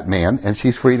of that man, and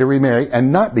she's free to remarry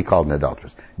and not be called an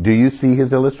adulteress. Do you see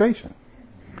his illustration?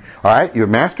 All right, you're a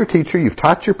master teacher, you've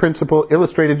taught your principle,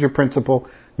 illustrated your principle.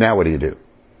 Now what do?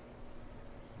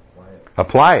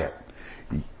 Apply it.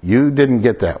 You didn't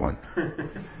get that one.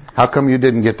 How come you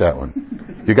didn't get that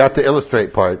one? You got the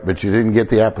illustrate part, but you didn't get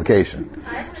the application.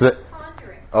 So that,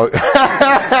 oh,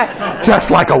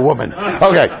 just like a woman.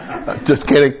 Okay, just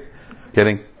kidding.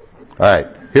 Kidding. All right,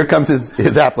 here comes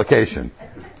his application.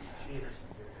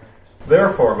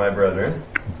 Therefore, my brethren,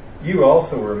 you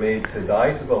also were made to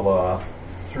die to the law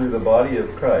through the body of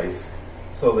Christ,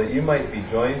 so that you might be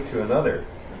joined to another,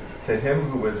 to him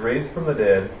who was raised from the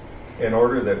dead, in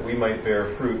order that we might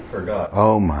bear fruit for God.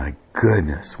 Oh my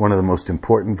goodness. One of the most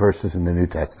important verses in the New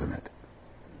Testament.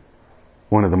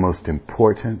 One of the most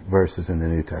important verses in the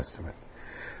New Testament.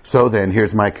 So then,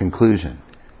 here's my conclusion.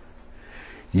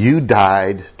 You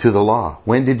died to the law.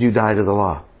 When did you die to the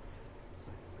law?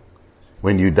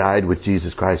 When you died with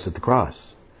Jesus Christ at the cross.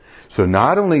 So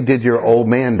not only did your old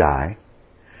man die,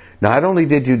 not only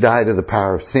did you die to the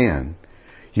power of sin,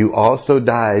 you also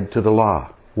died to the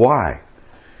law. Why?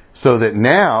 So that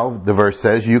now, the verse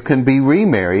says, you can be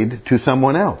remarried to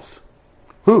someone else.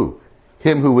 Who?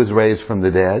 Him who was raised from the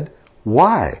dead.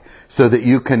 Why? So that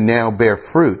you can now bear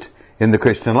fruit in the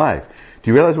Christian life.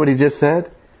 Do you realize what he just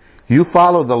said? You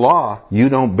follow the law, you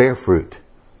don't bear fruit.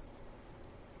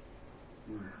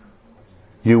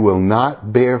 You will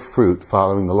not bear fruit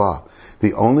following the law.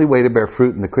 The only way to bear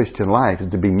fruit in the Christian life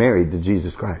is to be married to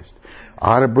Jesus Christ.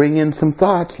 I ought to bring in some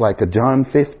thoughts like a John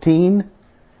 15.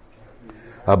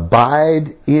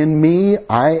 Abide in me,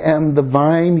 I am the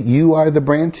vine, you are the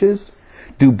branches.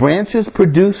 Do branches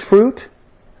produce fruit?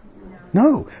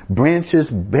 No. Branches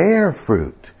bear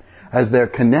fruit as they're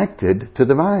connected to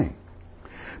the vine.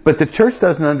 But the church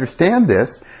doesn't understand this.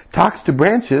 talks to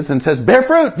branches and says, bear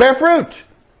fruit, bear fruit.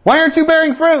 Why aren't you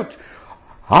bearing fruit?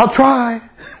 I'll try.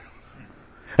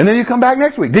 And then you come back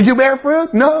next week. Did you bear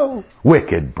fruit? No.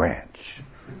 Wicked branch.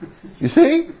 You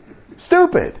see?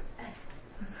 Stupid.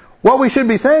 What we should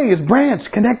be saying is,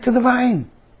 branch, connect to the vine.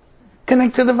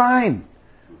 Connect to the vine.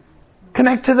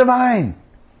 Connect to the vine.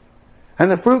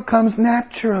 And the fruit comes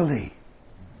naturally.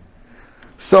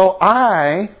 So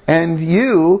I and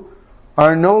you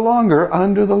are no longer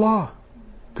under the law.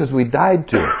 Because we died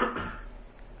to it.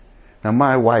 Now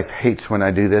my wife hates when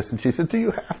I do this. And she said, do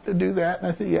you have to do that?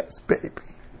 And I said, yes, baby.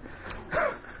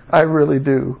 I really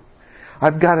do.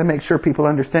 I've got to make sure people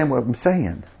understand what I'm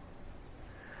saying.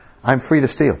 I'm free to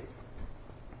steal.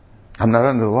 I'm not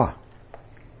under the law.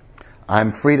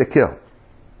 I'm free to kill.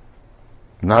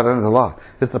 Not under the law.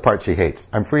 This is the part she hates.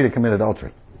 I'm free to commit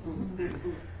adultery.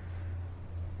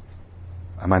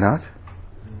 Am I not?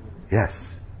 Yes.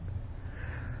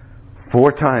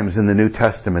 4 times in the New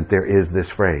Testament there is this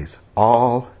phrase,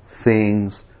 all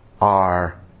things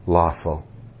are lawful.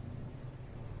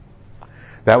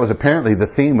 That was apparently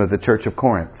the theme of the Church of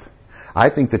Corinth. I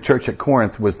think the church at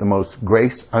Corinth was the most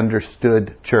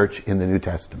grace-understood church in the New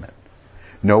Testament.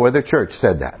 No other church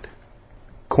said that.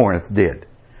 Corinth did.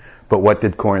 But what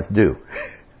did Corinth do?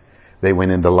 They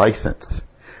went into license.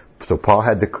 So Paul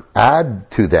had to add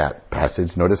to that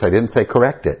passage. Notice I didn't say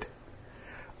correct it.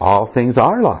 All things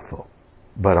are lawful,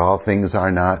 but all things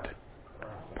are not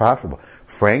profitable.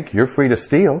 Frank, you're free to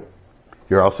steal.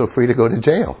 You're also free to go to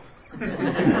jail.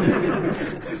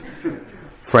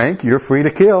 Frank, you're free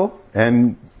to kill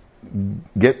and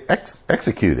get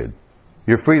executed.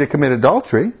 You're free to commit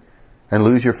adultery and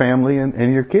lose your family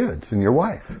and your kids and your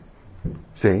wife.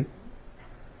 See?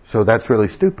 So that's really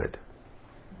stupid.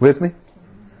 With me?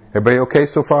 Everybody okay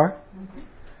so far?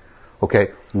 Okay.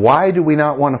 Why do we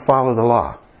not want to follow the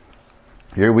law?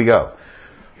 Here we go.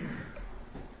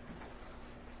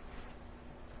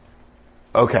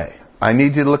 Okay. I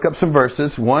need you to look up some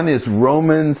verses. One is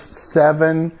Romans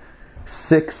 7,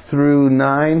 6 through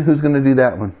 9. Who's going to do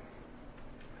that one?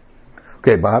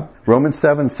 Okay, Bob. Romans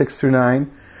 7, 6 through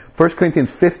 9. 1 Corinthians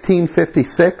 15,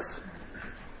 56.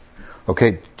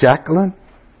 Okay, Jacqueline.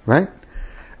 Right?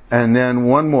 And then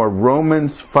one more.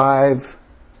 Romans 5,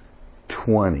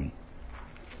 20.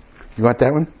 You want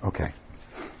that one? Okay.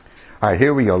 All right,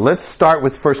 here we go. Let's start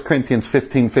with 1 Corinthians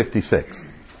 15, 56.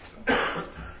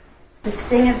 The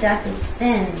sting of death is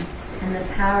sin, and the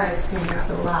power of sin is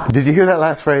the law. Did you hear that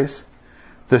last phrase?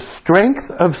 The strength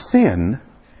of sin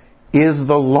is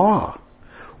the law.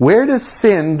 Where does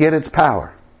sin get its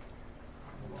power?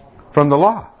 From the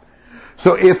law.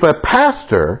 So if a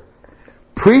pastor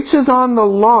preaches on the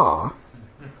law,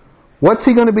 what's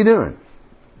he going to be doing?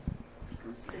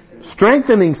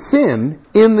 Strengthening sin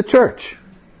in the church.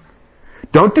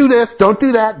 Don't do this, don't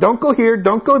do that, don't go here,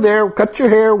 don't go there, cut your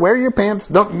hair, wear your pants,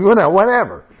 don't,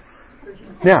 whatever.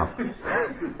 Now,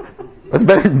 that's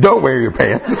better than don't wear your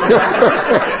pants.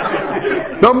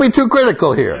 Don't be too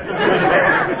critical here.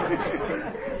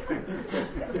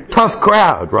 Tough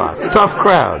crowd, Ross, tough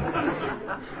crowd.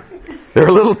 They're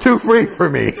a little too free for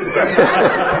me.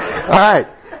 Alright.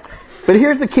 But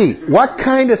here's the key. What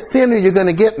kind of sin are you going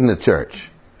to get in the church?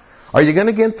 Are you going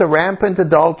to get the rampant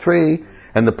adultery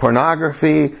and the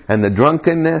pornography and the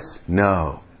drunkenness?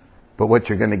 No. But what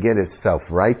you're going to get is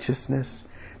self-righteousness,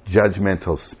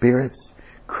 judgmental spirits,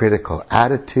 critical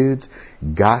attitudes,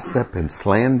 gossip and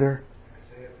slander.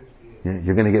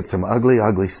 You're going to get some ugly,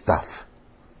 ugly stuff.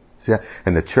 See that?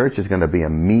 And the church is going to be a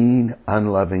mean,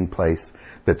 unloving place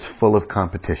that's full of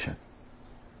competition.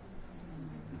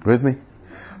 With me?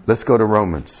 Let's go to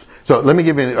Romans. So let me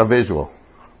give you a visual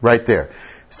right there.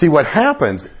 See, what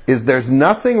happens is there's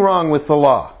nothing wrong with the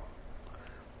law.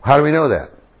 How do we know that?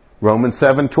 Romans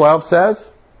 7:12 says,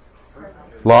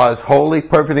 law is holy,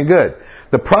 perfect, and good.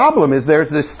 The problem is there's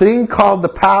this thing called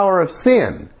the power of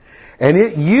sin. And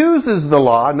it uses the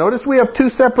law. Notice we have 2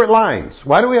 separate lines.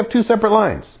 Why do we have 2 separate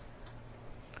lines?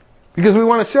 Because we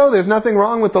want to show there's nothing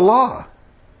wrong with the law.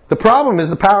 The problem is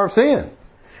the power of sin.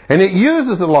 And it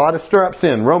uses the law to stir up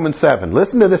sin. Romans 7.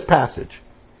 Listen to this passage.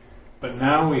 But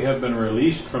now we have been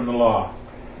released from the law,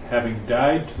 having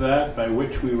died to that by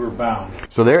which we were bound.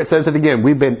 So there it says it again.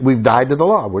 We've died to the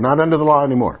law. We're not under the law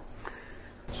anymore.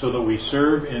 So that we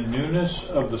serve in newness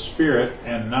of the Spirit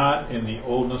and not in the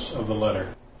oldness of the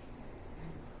letter.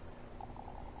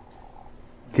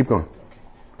 Keep going.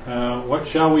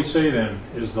 What shall we say then?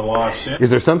 Is the law sin? Is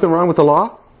there something wrong with the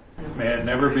law? May it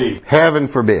never be. Heaven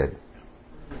forbid.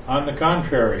 On the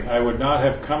contrary, I would not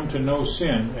have come to know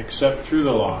sin except through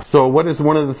the law. So what is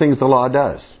one of the things the law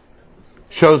does?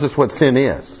 Shows us what sin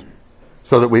is.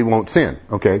 so that we won't sin.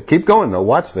 Okay, keep going though.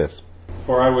 Watch this.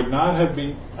 For I would not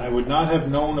have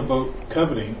known about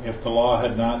coveting if the law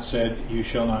had not said, "You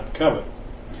shall not covet."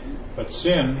 But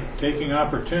sin, taking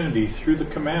opportunity through the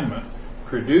commandment,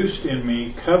 produced in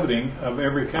me coveting of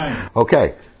every kind.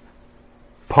 Okay,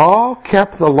 Paul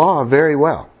kept the law very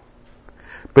well.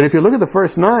 But if you look at the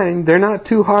first 9, they're not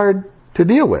too hard to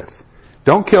deal with.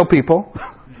 Don't kill people.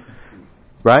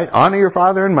 Right? Honor your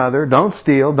father and mother. Don't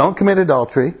steal. Don't commit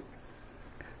adultery.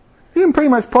 You can pretty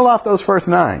much pull off those first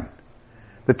 9.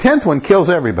 The 10th one kills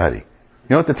everybody. You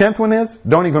know what the 10th one is?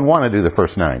 Don't even want to do the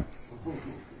first 9.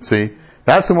 See?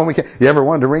 That's the one we can't. You ever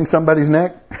wanted to wring somebody's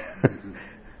neck?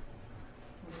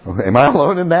 Okay, am I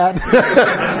alone in that?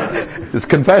 It's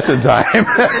confession time.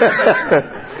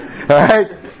 All right?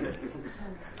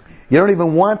 You don't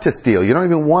even want to steal. You don't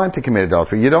even want to commit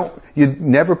adultery. You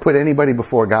never put anybody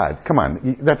before God. Come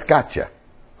on, that's gotcha.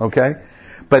 Okay?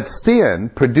 But sin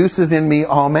produces in me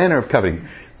all manner of coveting.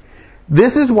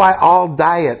 This is why all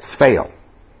diets fail.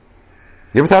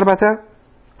 You ever thought about that?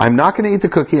 I'm not going to eat the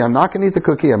cookie. I'm not going to eat the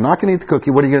cookie. I'm not going to eat the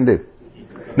cookie. What are you going to do?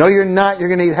 No, you're not. You're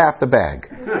going to eat half the bag.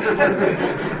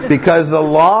 Because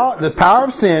the power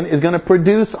of sin is going to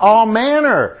produce all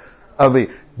manner of it.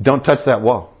 Don't touch that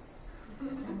wall.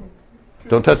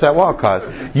 Don't touch that wall, cause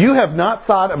you have not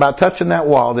thought about touching that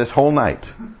wall this whole night.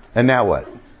 And now what?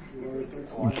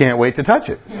 You can't wait to touch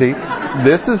it. See?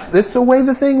 This is the way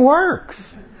the thing works.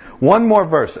 One more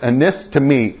verse, and this to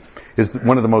me is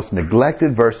one of the most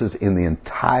neglected verses in the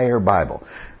entire Bible.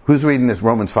 Who's reading this?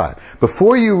 Romans 5.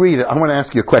 Before you read it, I want to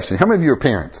ask you a question. How many of you are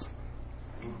parents?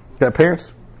 Got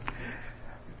parents?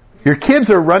 Your kids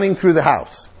are running through the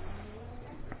house.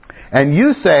 And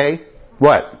you say,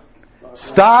 what?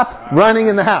 Stop running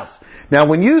in the house. Now,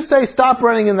 when you say stop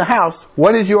running in the house,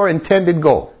 what is your intended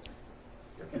goal?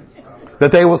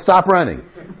 That they will stop running.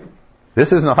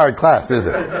 This isn't a hard class, is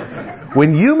it?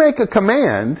 When you make a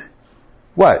command,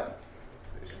 what?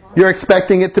 You're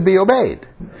expecting it to be obeyed.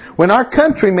 When our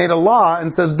country made a law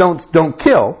and says don't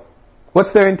kill,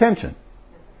 what's their intention?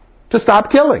 To stop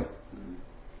killing.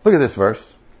 Look at this verse.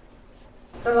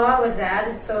 The law was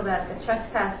added so that the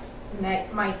trespass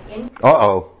might increase.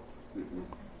 Uh-oh.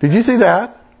 Did you see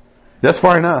that? That's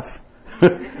far enough.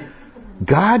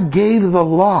 God gave the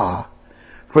law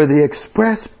for the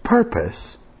express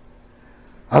purpose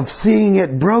of seeing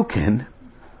it broken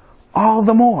all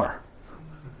the more.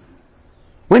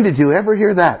 When did you ever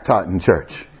hear that taught in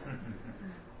church?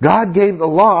 God gave the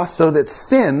law so that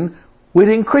sin would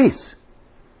increase.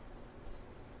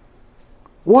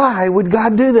 Why would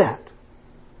God do that?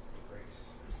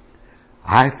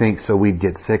 I think so we'd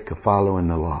get sick of following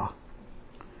the law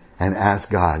and ask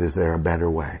God, is there a better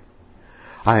way?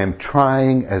 I am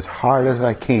trying as hard as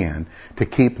I can to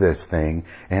keep this thing,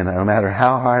 and no matter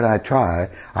how hard I try,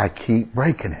 I keep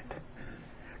breaking it.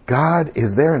 God,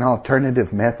 is there an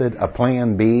alternative method, a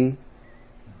plan B?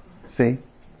 See?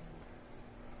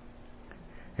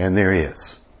 And there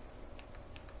is.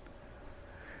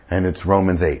 And it's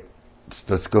Romans 8.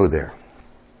 Let's go there.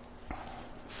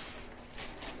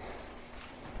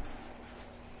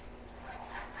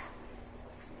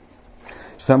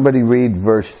 Somebody read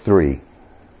verse 3.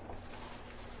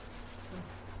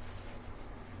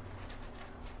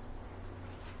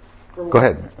 Go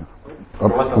ahead. For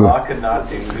what the law could not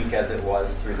do, weak as it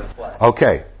was through the flesh.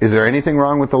 Okay. Is there anything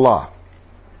wrong with the law?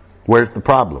 Where's the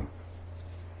problem?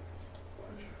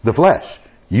 The flesh.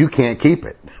 You can't keep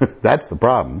it. That's the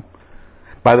problem.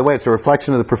 By the way, it's a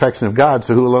reflection of the perfection of God,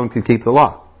 so who alone can keep the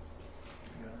law?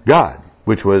 God,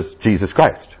 which was Jesus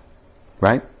Christ.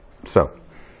 Right? So.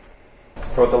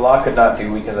 For what the law could not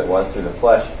do, weak as it was through the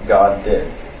flesh, God did,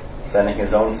 sending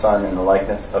His own Son in the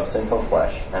likeness of sinful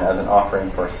flesh, and as an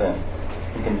offering for sin.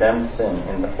 He condemned sin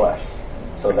in the flesh,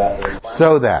 so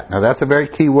that... Now that's a very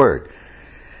key word.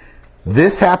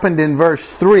 This happened in verse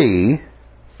 3,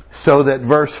 so that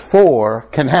verse 4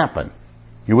 can happen.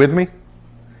 You with me?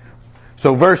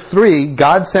 So verse 3,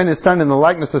 God sent His Son in the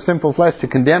likeness of sinful flesh to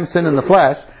condemn sin in the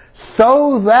flesh,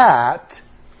 so that...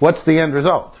 What's the end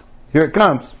result? Here it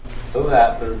comes. So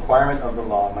that the requirement of the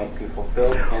law might be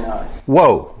fulfilled in us.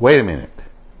 Whoa, wait a minute.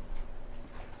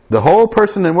 The whole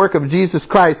person and work of Jesus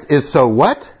Christ is so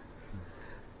what?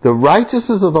 The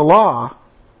righteousness of the law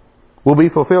will be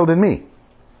fulfilled in me.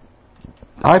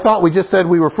 I thought we just said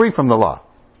we were free from the law.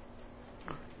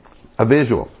 A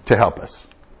visual to help us.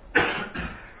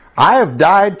 I have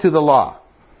died to the law.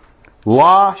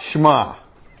 Law Shema.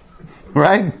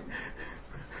 Right?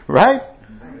 Right?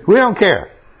 We don't care.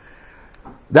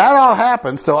 That all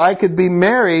happened so I could be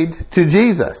married to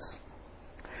Jesus.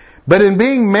 But in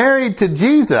being married to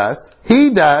Jesus,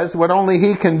 He does what only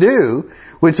He can do,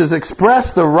 which is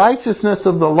express the righteousness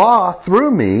of the law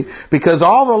through me, because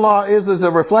all the law is a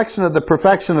reflection of the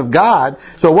perfection of God.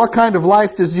 So what kind of life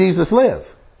does Jesus live?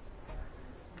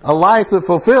 A life that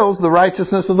fulfills the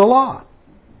righteousness of the law.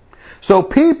 So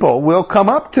people will come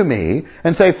up to me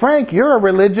and say, Frank, you're a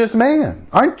religious man,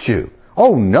 aren't you?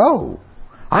 Oh no,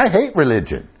 I hate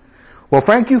religion. Well,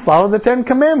 Frank, you follow the 10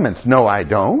 Commandments. No, I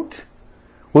don't.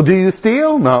 Well, do you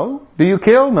steal? No. Do you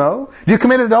kill? No. Do you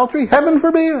commit adultery? Heaven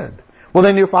forbid. Well,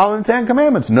 then you're following the 10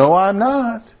 Commandments. No, I'm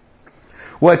not.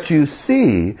 What you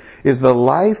see is the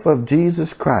life of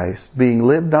Jesus Christ being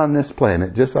lived on this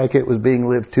planet just like it was being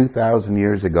lived 2,000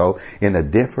 years ago in a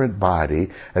different body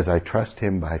as I trust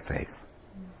Him by faith.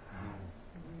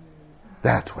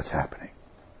 That's what's happening.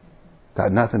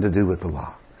 Got nothing to do with the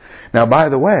law. Now, by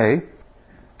the way,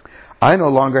 I no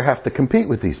longer have to compete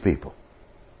with these people.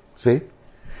 See?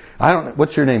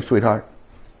 What's your name, sweetheart?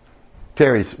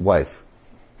 Terry's wife.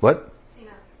 What?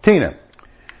 Tina.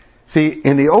 See,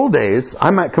 in the old days,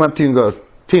 I might come up to you and go,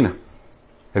 Tina,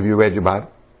 have you read your Bible?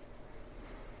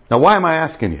 Now, why am I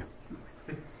asking you?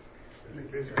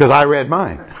 Because I read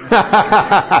mine.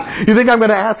 You think I'm going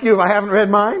to ask you if I haven't read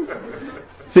mine?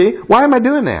 See, why am I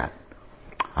doing that?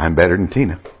 I'm better than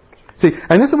Tina. See,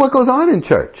 and this is what goes on in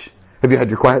church. Have you had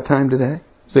your quiet time today?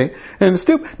 See, and it's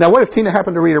stupid. Now, what if Tina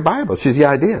happened to read her Bible? She's,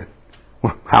 yeah, I did.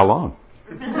 Well, how long?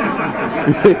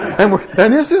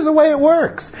 and this is the way it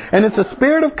works. And it's a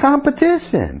spirit of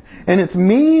competition. And it's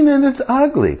mean and it's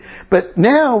ugly. But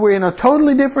now we're in a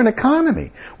totally different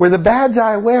economy where the badge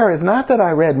I wear is not that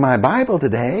I read my Bible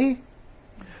today.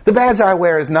 The badge I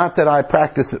wear is not that I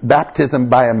practice baptism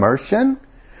by immersion.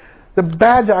 The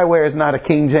badge I wear is not a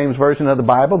King James version of the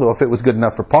Bible, though if it was good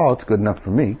enough for Paul, it's good enough for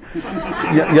me.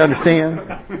 You understand?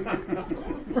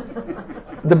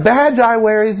 The badge I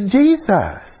wear is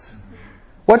Jesus.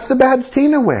 What's the badge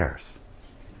Tina wears?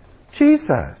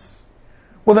 Jesus.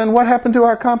 Well, then what happened to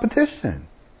our competition?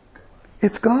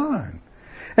 It's gone.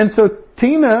 And so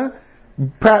Tina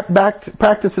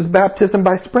practices baptism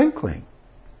by sprinkling.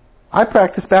 I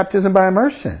practice baptism by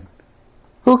immersion.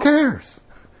 Who cares?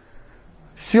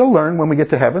 She'll learn when we get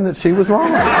to heaven that she was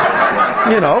wrong.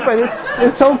 But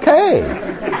it's okay.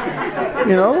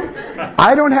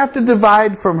 I don't have to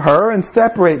divide from her and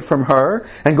separate from her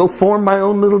and go form my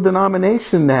own little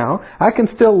denomination now. I can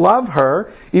still love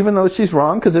her even though she's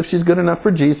wrong, because if she's good enough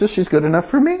for Jesus, she's good enough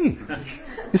for me.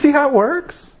 You see how it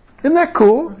works? Isn't that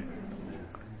cool?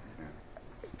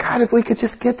 God, if we could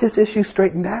just get this issue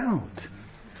straightened out,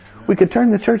 we could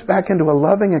turn the church back into a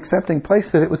loving, accepting place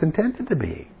that it was intended to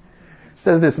be.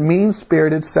 Instead of this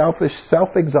mean-spirited, selfish,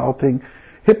 self-exalting,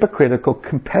 hypocritical,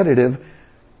 competitive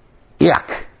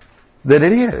yuck that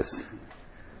it is.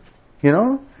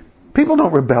 People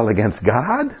don't rebel against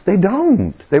God. They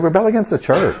don't. They rebel against the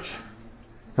church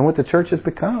and what the church has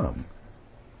become.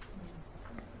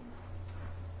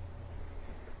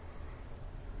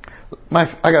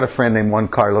 I got a friend named Juan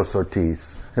Carlos Ortiz.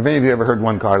 Have any of you ever heard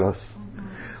Juan Carlos?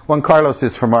 Juan Carlos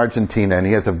is from Argentina, and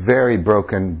he has a very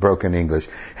broken English.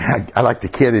 I like to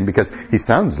kid him because he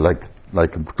sounds like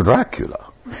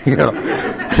Dracula.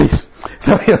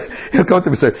 So he'll go to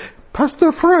me and say,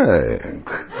 Pastor Frank,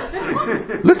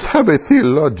 let's have a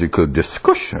theological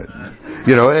discussion.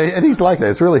 And he's like that.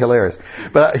 It's really hilarious.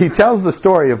 But he tells the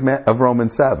story of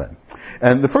Romans 7.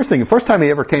 And the first time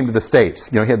he ever came to the States,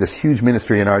 he had this huge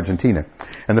ministry in Argentina.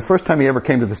 And the first time he ever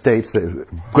came to the States,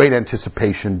 great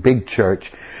anticipation, big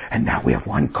church. And now we have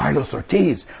Juan Carlos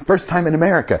Ortiz, first time in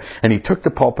America. And he took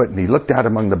the pulpit and he looked out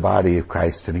among the body of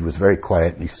Christ and he was very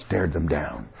quiet and he stared them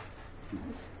down.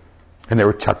 And there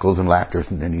were chuckles and laughters,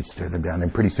 and then he'd stare them down.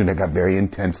 And pretty soon it got very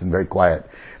intense and very quiet.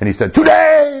 And he said,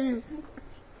 "Today,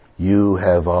 you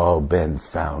have all been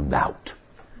found out.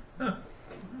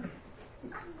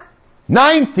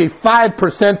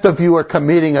 95% of you are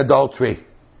committing adultery."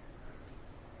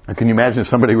 And can you imagine if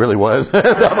somebody really was?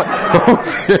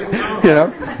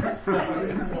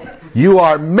 You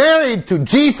are married to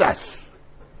Jesus,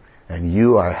 and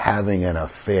you are having an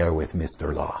affair with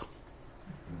Mr. Law.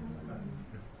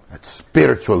 That's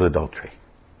spiritual adultery.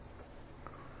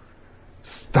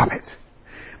 Stop it.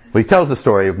 Well, he tells the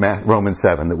story of Romans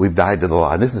 7, that we've died to the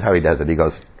law. And this is how he does it. He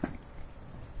goes,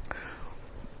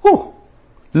 "Oh,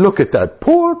 look at that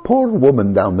poor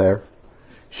woman down there.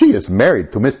 She is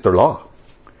married to Mr. Law.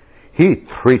 He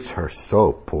treats her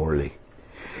so poorly.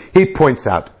 He points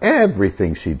out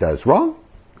everything she does wrong.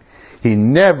 He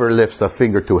never lifts a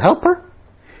finger to help her.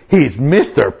 He's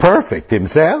Mr. Perfect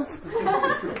himself.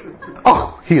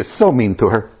 Oh, he is so mean to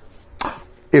her.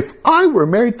 if I were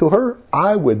married to her,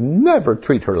 I would never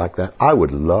treat her like that. I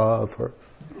would love her.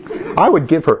 I would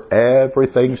give her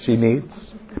everything she needs.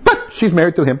 But she's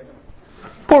married to him.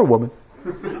 Poor woman.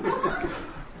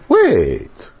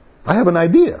 Wait, I have an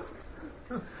idea.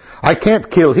 I can't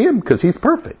kill him because he's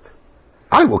perfect.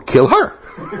 I will kill her.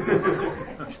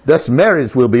 This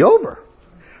marriage will be over.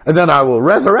 And then I will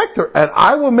resurrect her and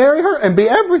I will marry her and be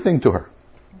everything to her.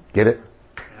 Get it?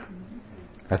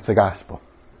 That's the gospel.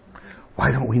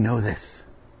 Why don't we know this?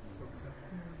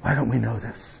 Why don't we know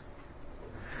this?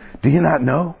 Do you not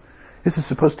know? This is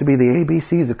supposed to be the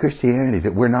ABCs of Christianity,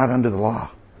 that we're not under the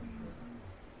law.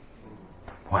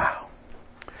 Wow.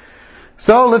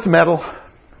 So let's meddle.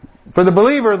 For the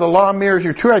believer, the law mirrors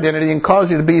your true identity and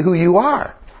calls you to be who you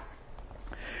are.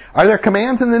 Are there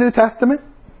commands in the New Testament?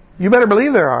 You better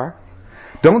believe there are.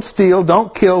 Don't steal,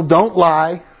 don't kill, don't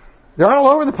lie. They're all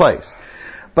over the place.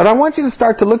 But I want you to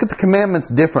start to look at the commandments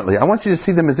differently. I want you to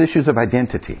see them as issues of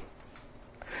identity.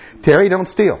 Terry, don't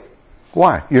steal.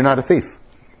 Why? You're not a thief.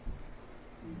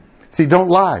 See, don't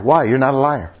lie. Why? You're not a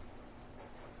liar.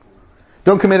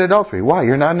 Don't commit adultery. Why?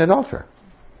 You're not an adulterer.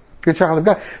 You're a child of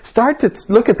God. Start to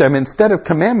look at them instead of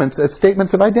commandments as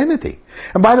statements of identity.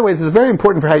 And by the way, this is very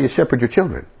important for how you shepherd your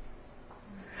children.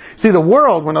 See, the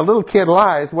world, when a little kid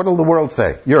lies, what will the world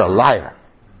say? You're a liar.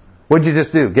 What'd you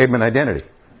just do? Gave them an identity.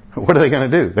 What are they going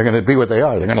to do? They're going to be what they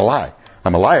are. They're going to lie.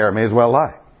 I'm a liar. I may as well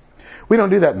lie. We don't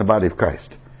do that in the body of Christ.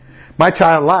 My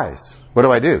child lies. What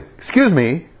do? Excuse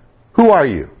me, who are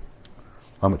you?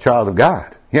 I'm a child of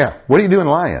God. Yeah. What are you doing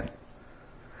lying?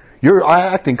 You're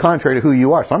acting contrary to who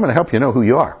you are, so I'm going to help you know who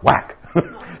you are. Whack.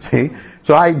 See?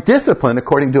 So I discipline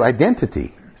according to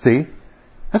identity. See?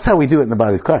 That's how we do it in the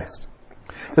body of Christ.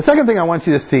 The second thing I want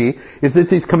you to see is that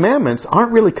these commandments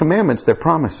aren't really commandments, they're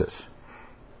promises.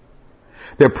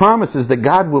 They're promises that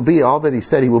God will be all that He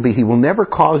said He will be. He will never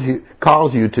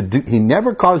He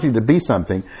never calls you to be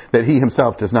something that He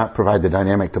Himself does not provide the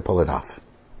dynamic to pull it off.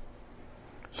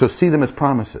 So see them as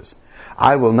promises.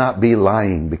 I will not be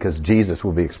lying because Jesus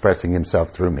will be expressing Himself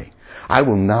through me. I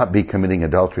will not be committing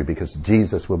adultery because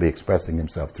Jesus will be expressing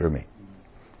Himself through me.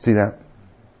 See that?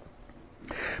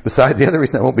 Besides, the other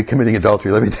reason I won't be committing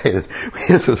adultery, let me tell you this.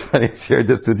 This was funny. I shared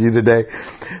this with you today.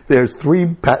 There's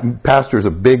 3 pastors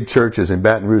of big churches in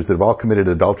Baton Rouge that have all committed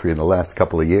adultery in the last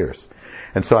couple of years.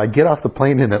 And so I get off the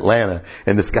plane in Atlanta,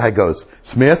 and this guy goes,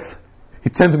 Smith?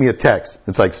 He sends me a text.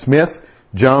 It's like, Smith,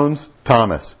 Jones,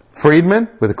 Thomas. Friedmann?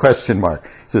 With a question mark.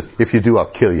 He says, if you do,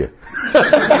 I'll kill you.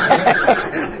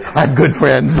 I'm good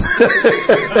friends.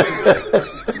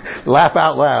 Laugh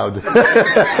out loud.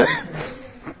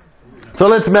 So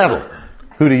let's meddle.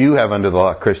 Who do you have under the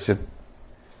law, Christian?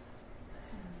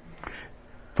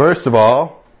 First of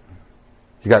all,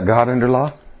 you got God under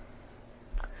law.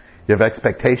 You have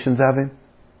expectations of Him.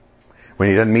 When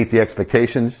He doesn't meet the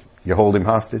expectations, you hold Him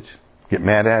hostage. Get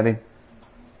mad at Him.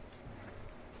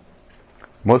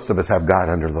 Most of us have God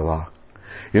under the law.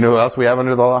 You know who else we have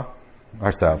under the law?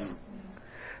 Ourselves.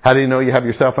 How do you know you have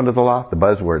yourself under the law? The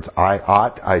buzzwords. I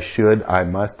ought, I should, I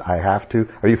must, I have to.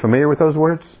 Are you familiar with those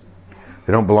words?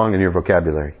 They don't belong in your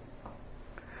vocabulary.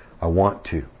 I want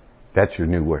to. That's your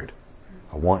new word.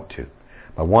 I want to.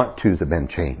 My want tos have been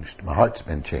changed. My heart's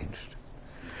been changed.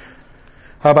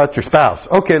 How about your spouse?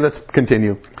 Okay, let's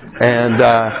continue. And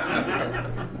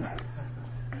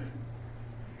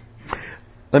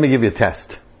let me give you a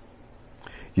test.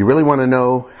 You really want to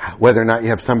know whether or not you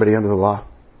have somebody under the law?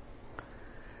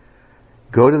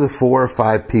 Go to the 4 or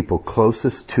 5 people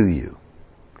closest to you.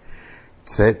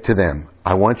 Say to them,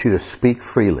 I want you to speak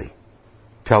freely.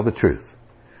 Tell the truth.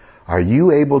 Are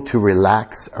you able to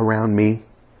relax around me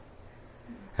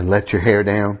and let your hair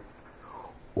down?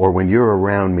 Or when you're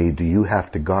around me, do you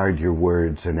have to guard your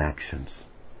words and actions?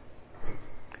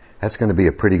 That's going to be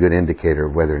a pretty good indicator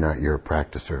of whether or not you're a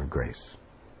practicer of grace.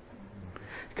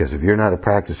 Because if you're not a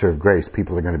practicer of grace,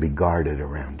 people are going to be guarded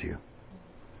around you.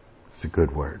 It's a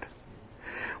good word.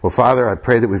 Well, Father, I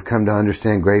pray that we've come to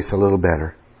understand grace a little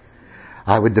better.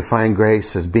 I would define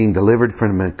grace as being delivered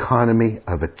from an economy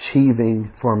of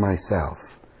achieving for myself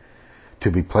to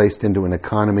be placed into an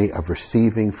economy of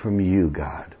receiving from you,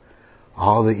 God,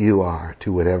 all that you are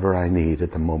to whatever I need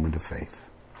at the moment of faith.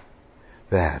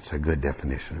 That's a good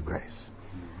definition of grace.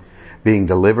 Being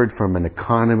delivered from an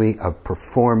economy of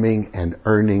performing and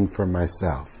earning for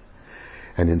myself,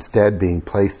 and instead being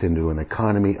placed into an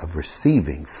economy of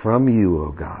receiving from you,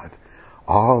 O God,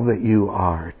 all that you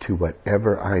are to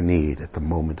whatever I need at the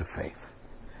moment of faith.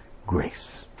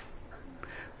 Grace.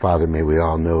 Father, may we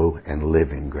all know and live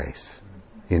in grace.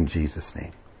 In Jesus'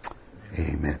 name.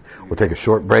 Amen. We'll take a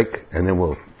short break and then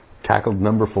we'll tackle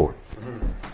number 4.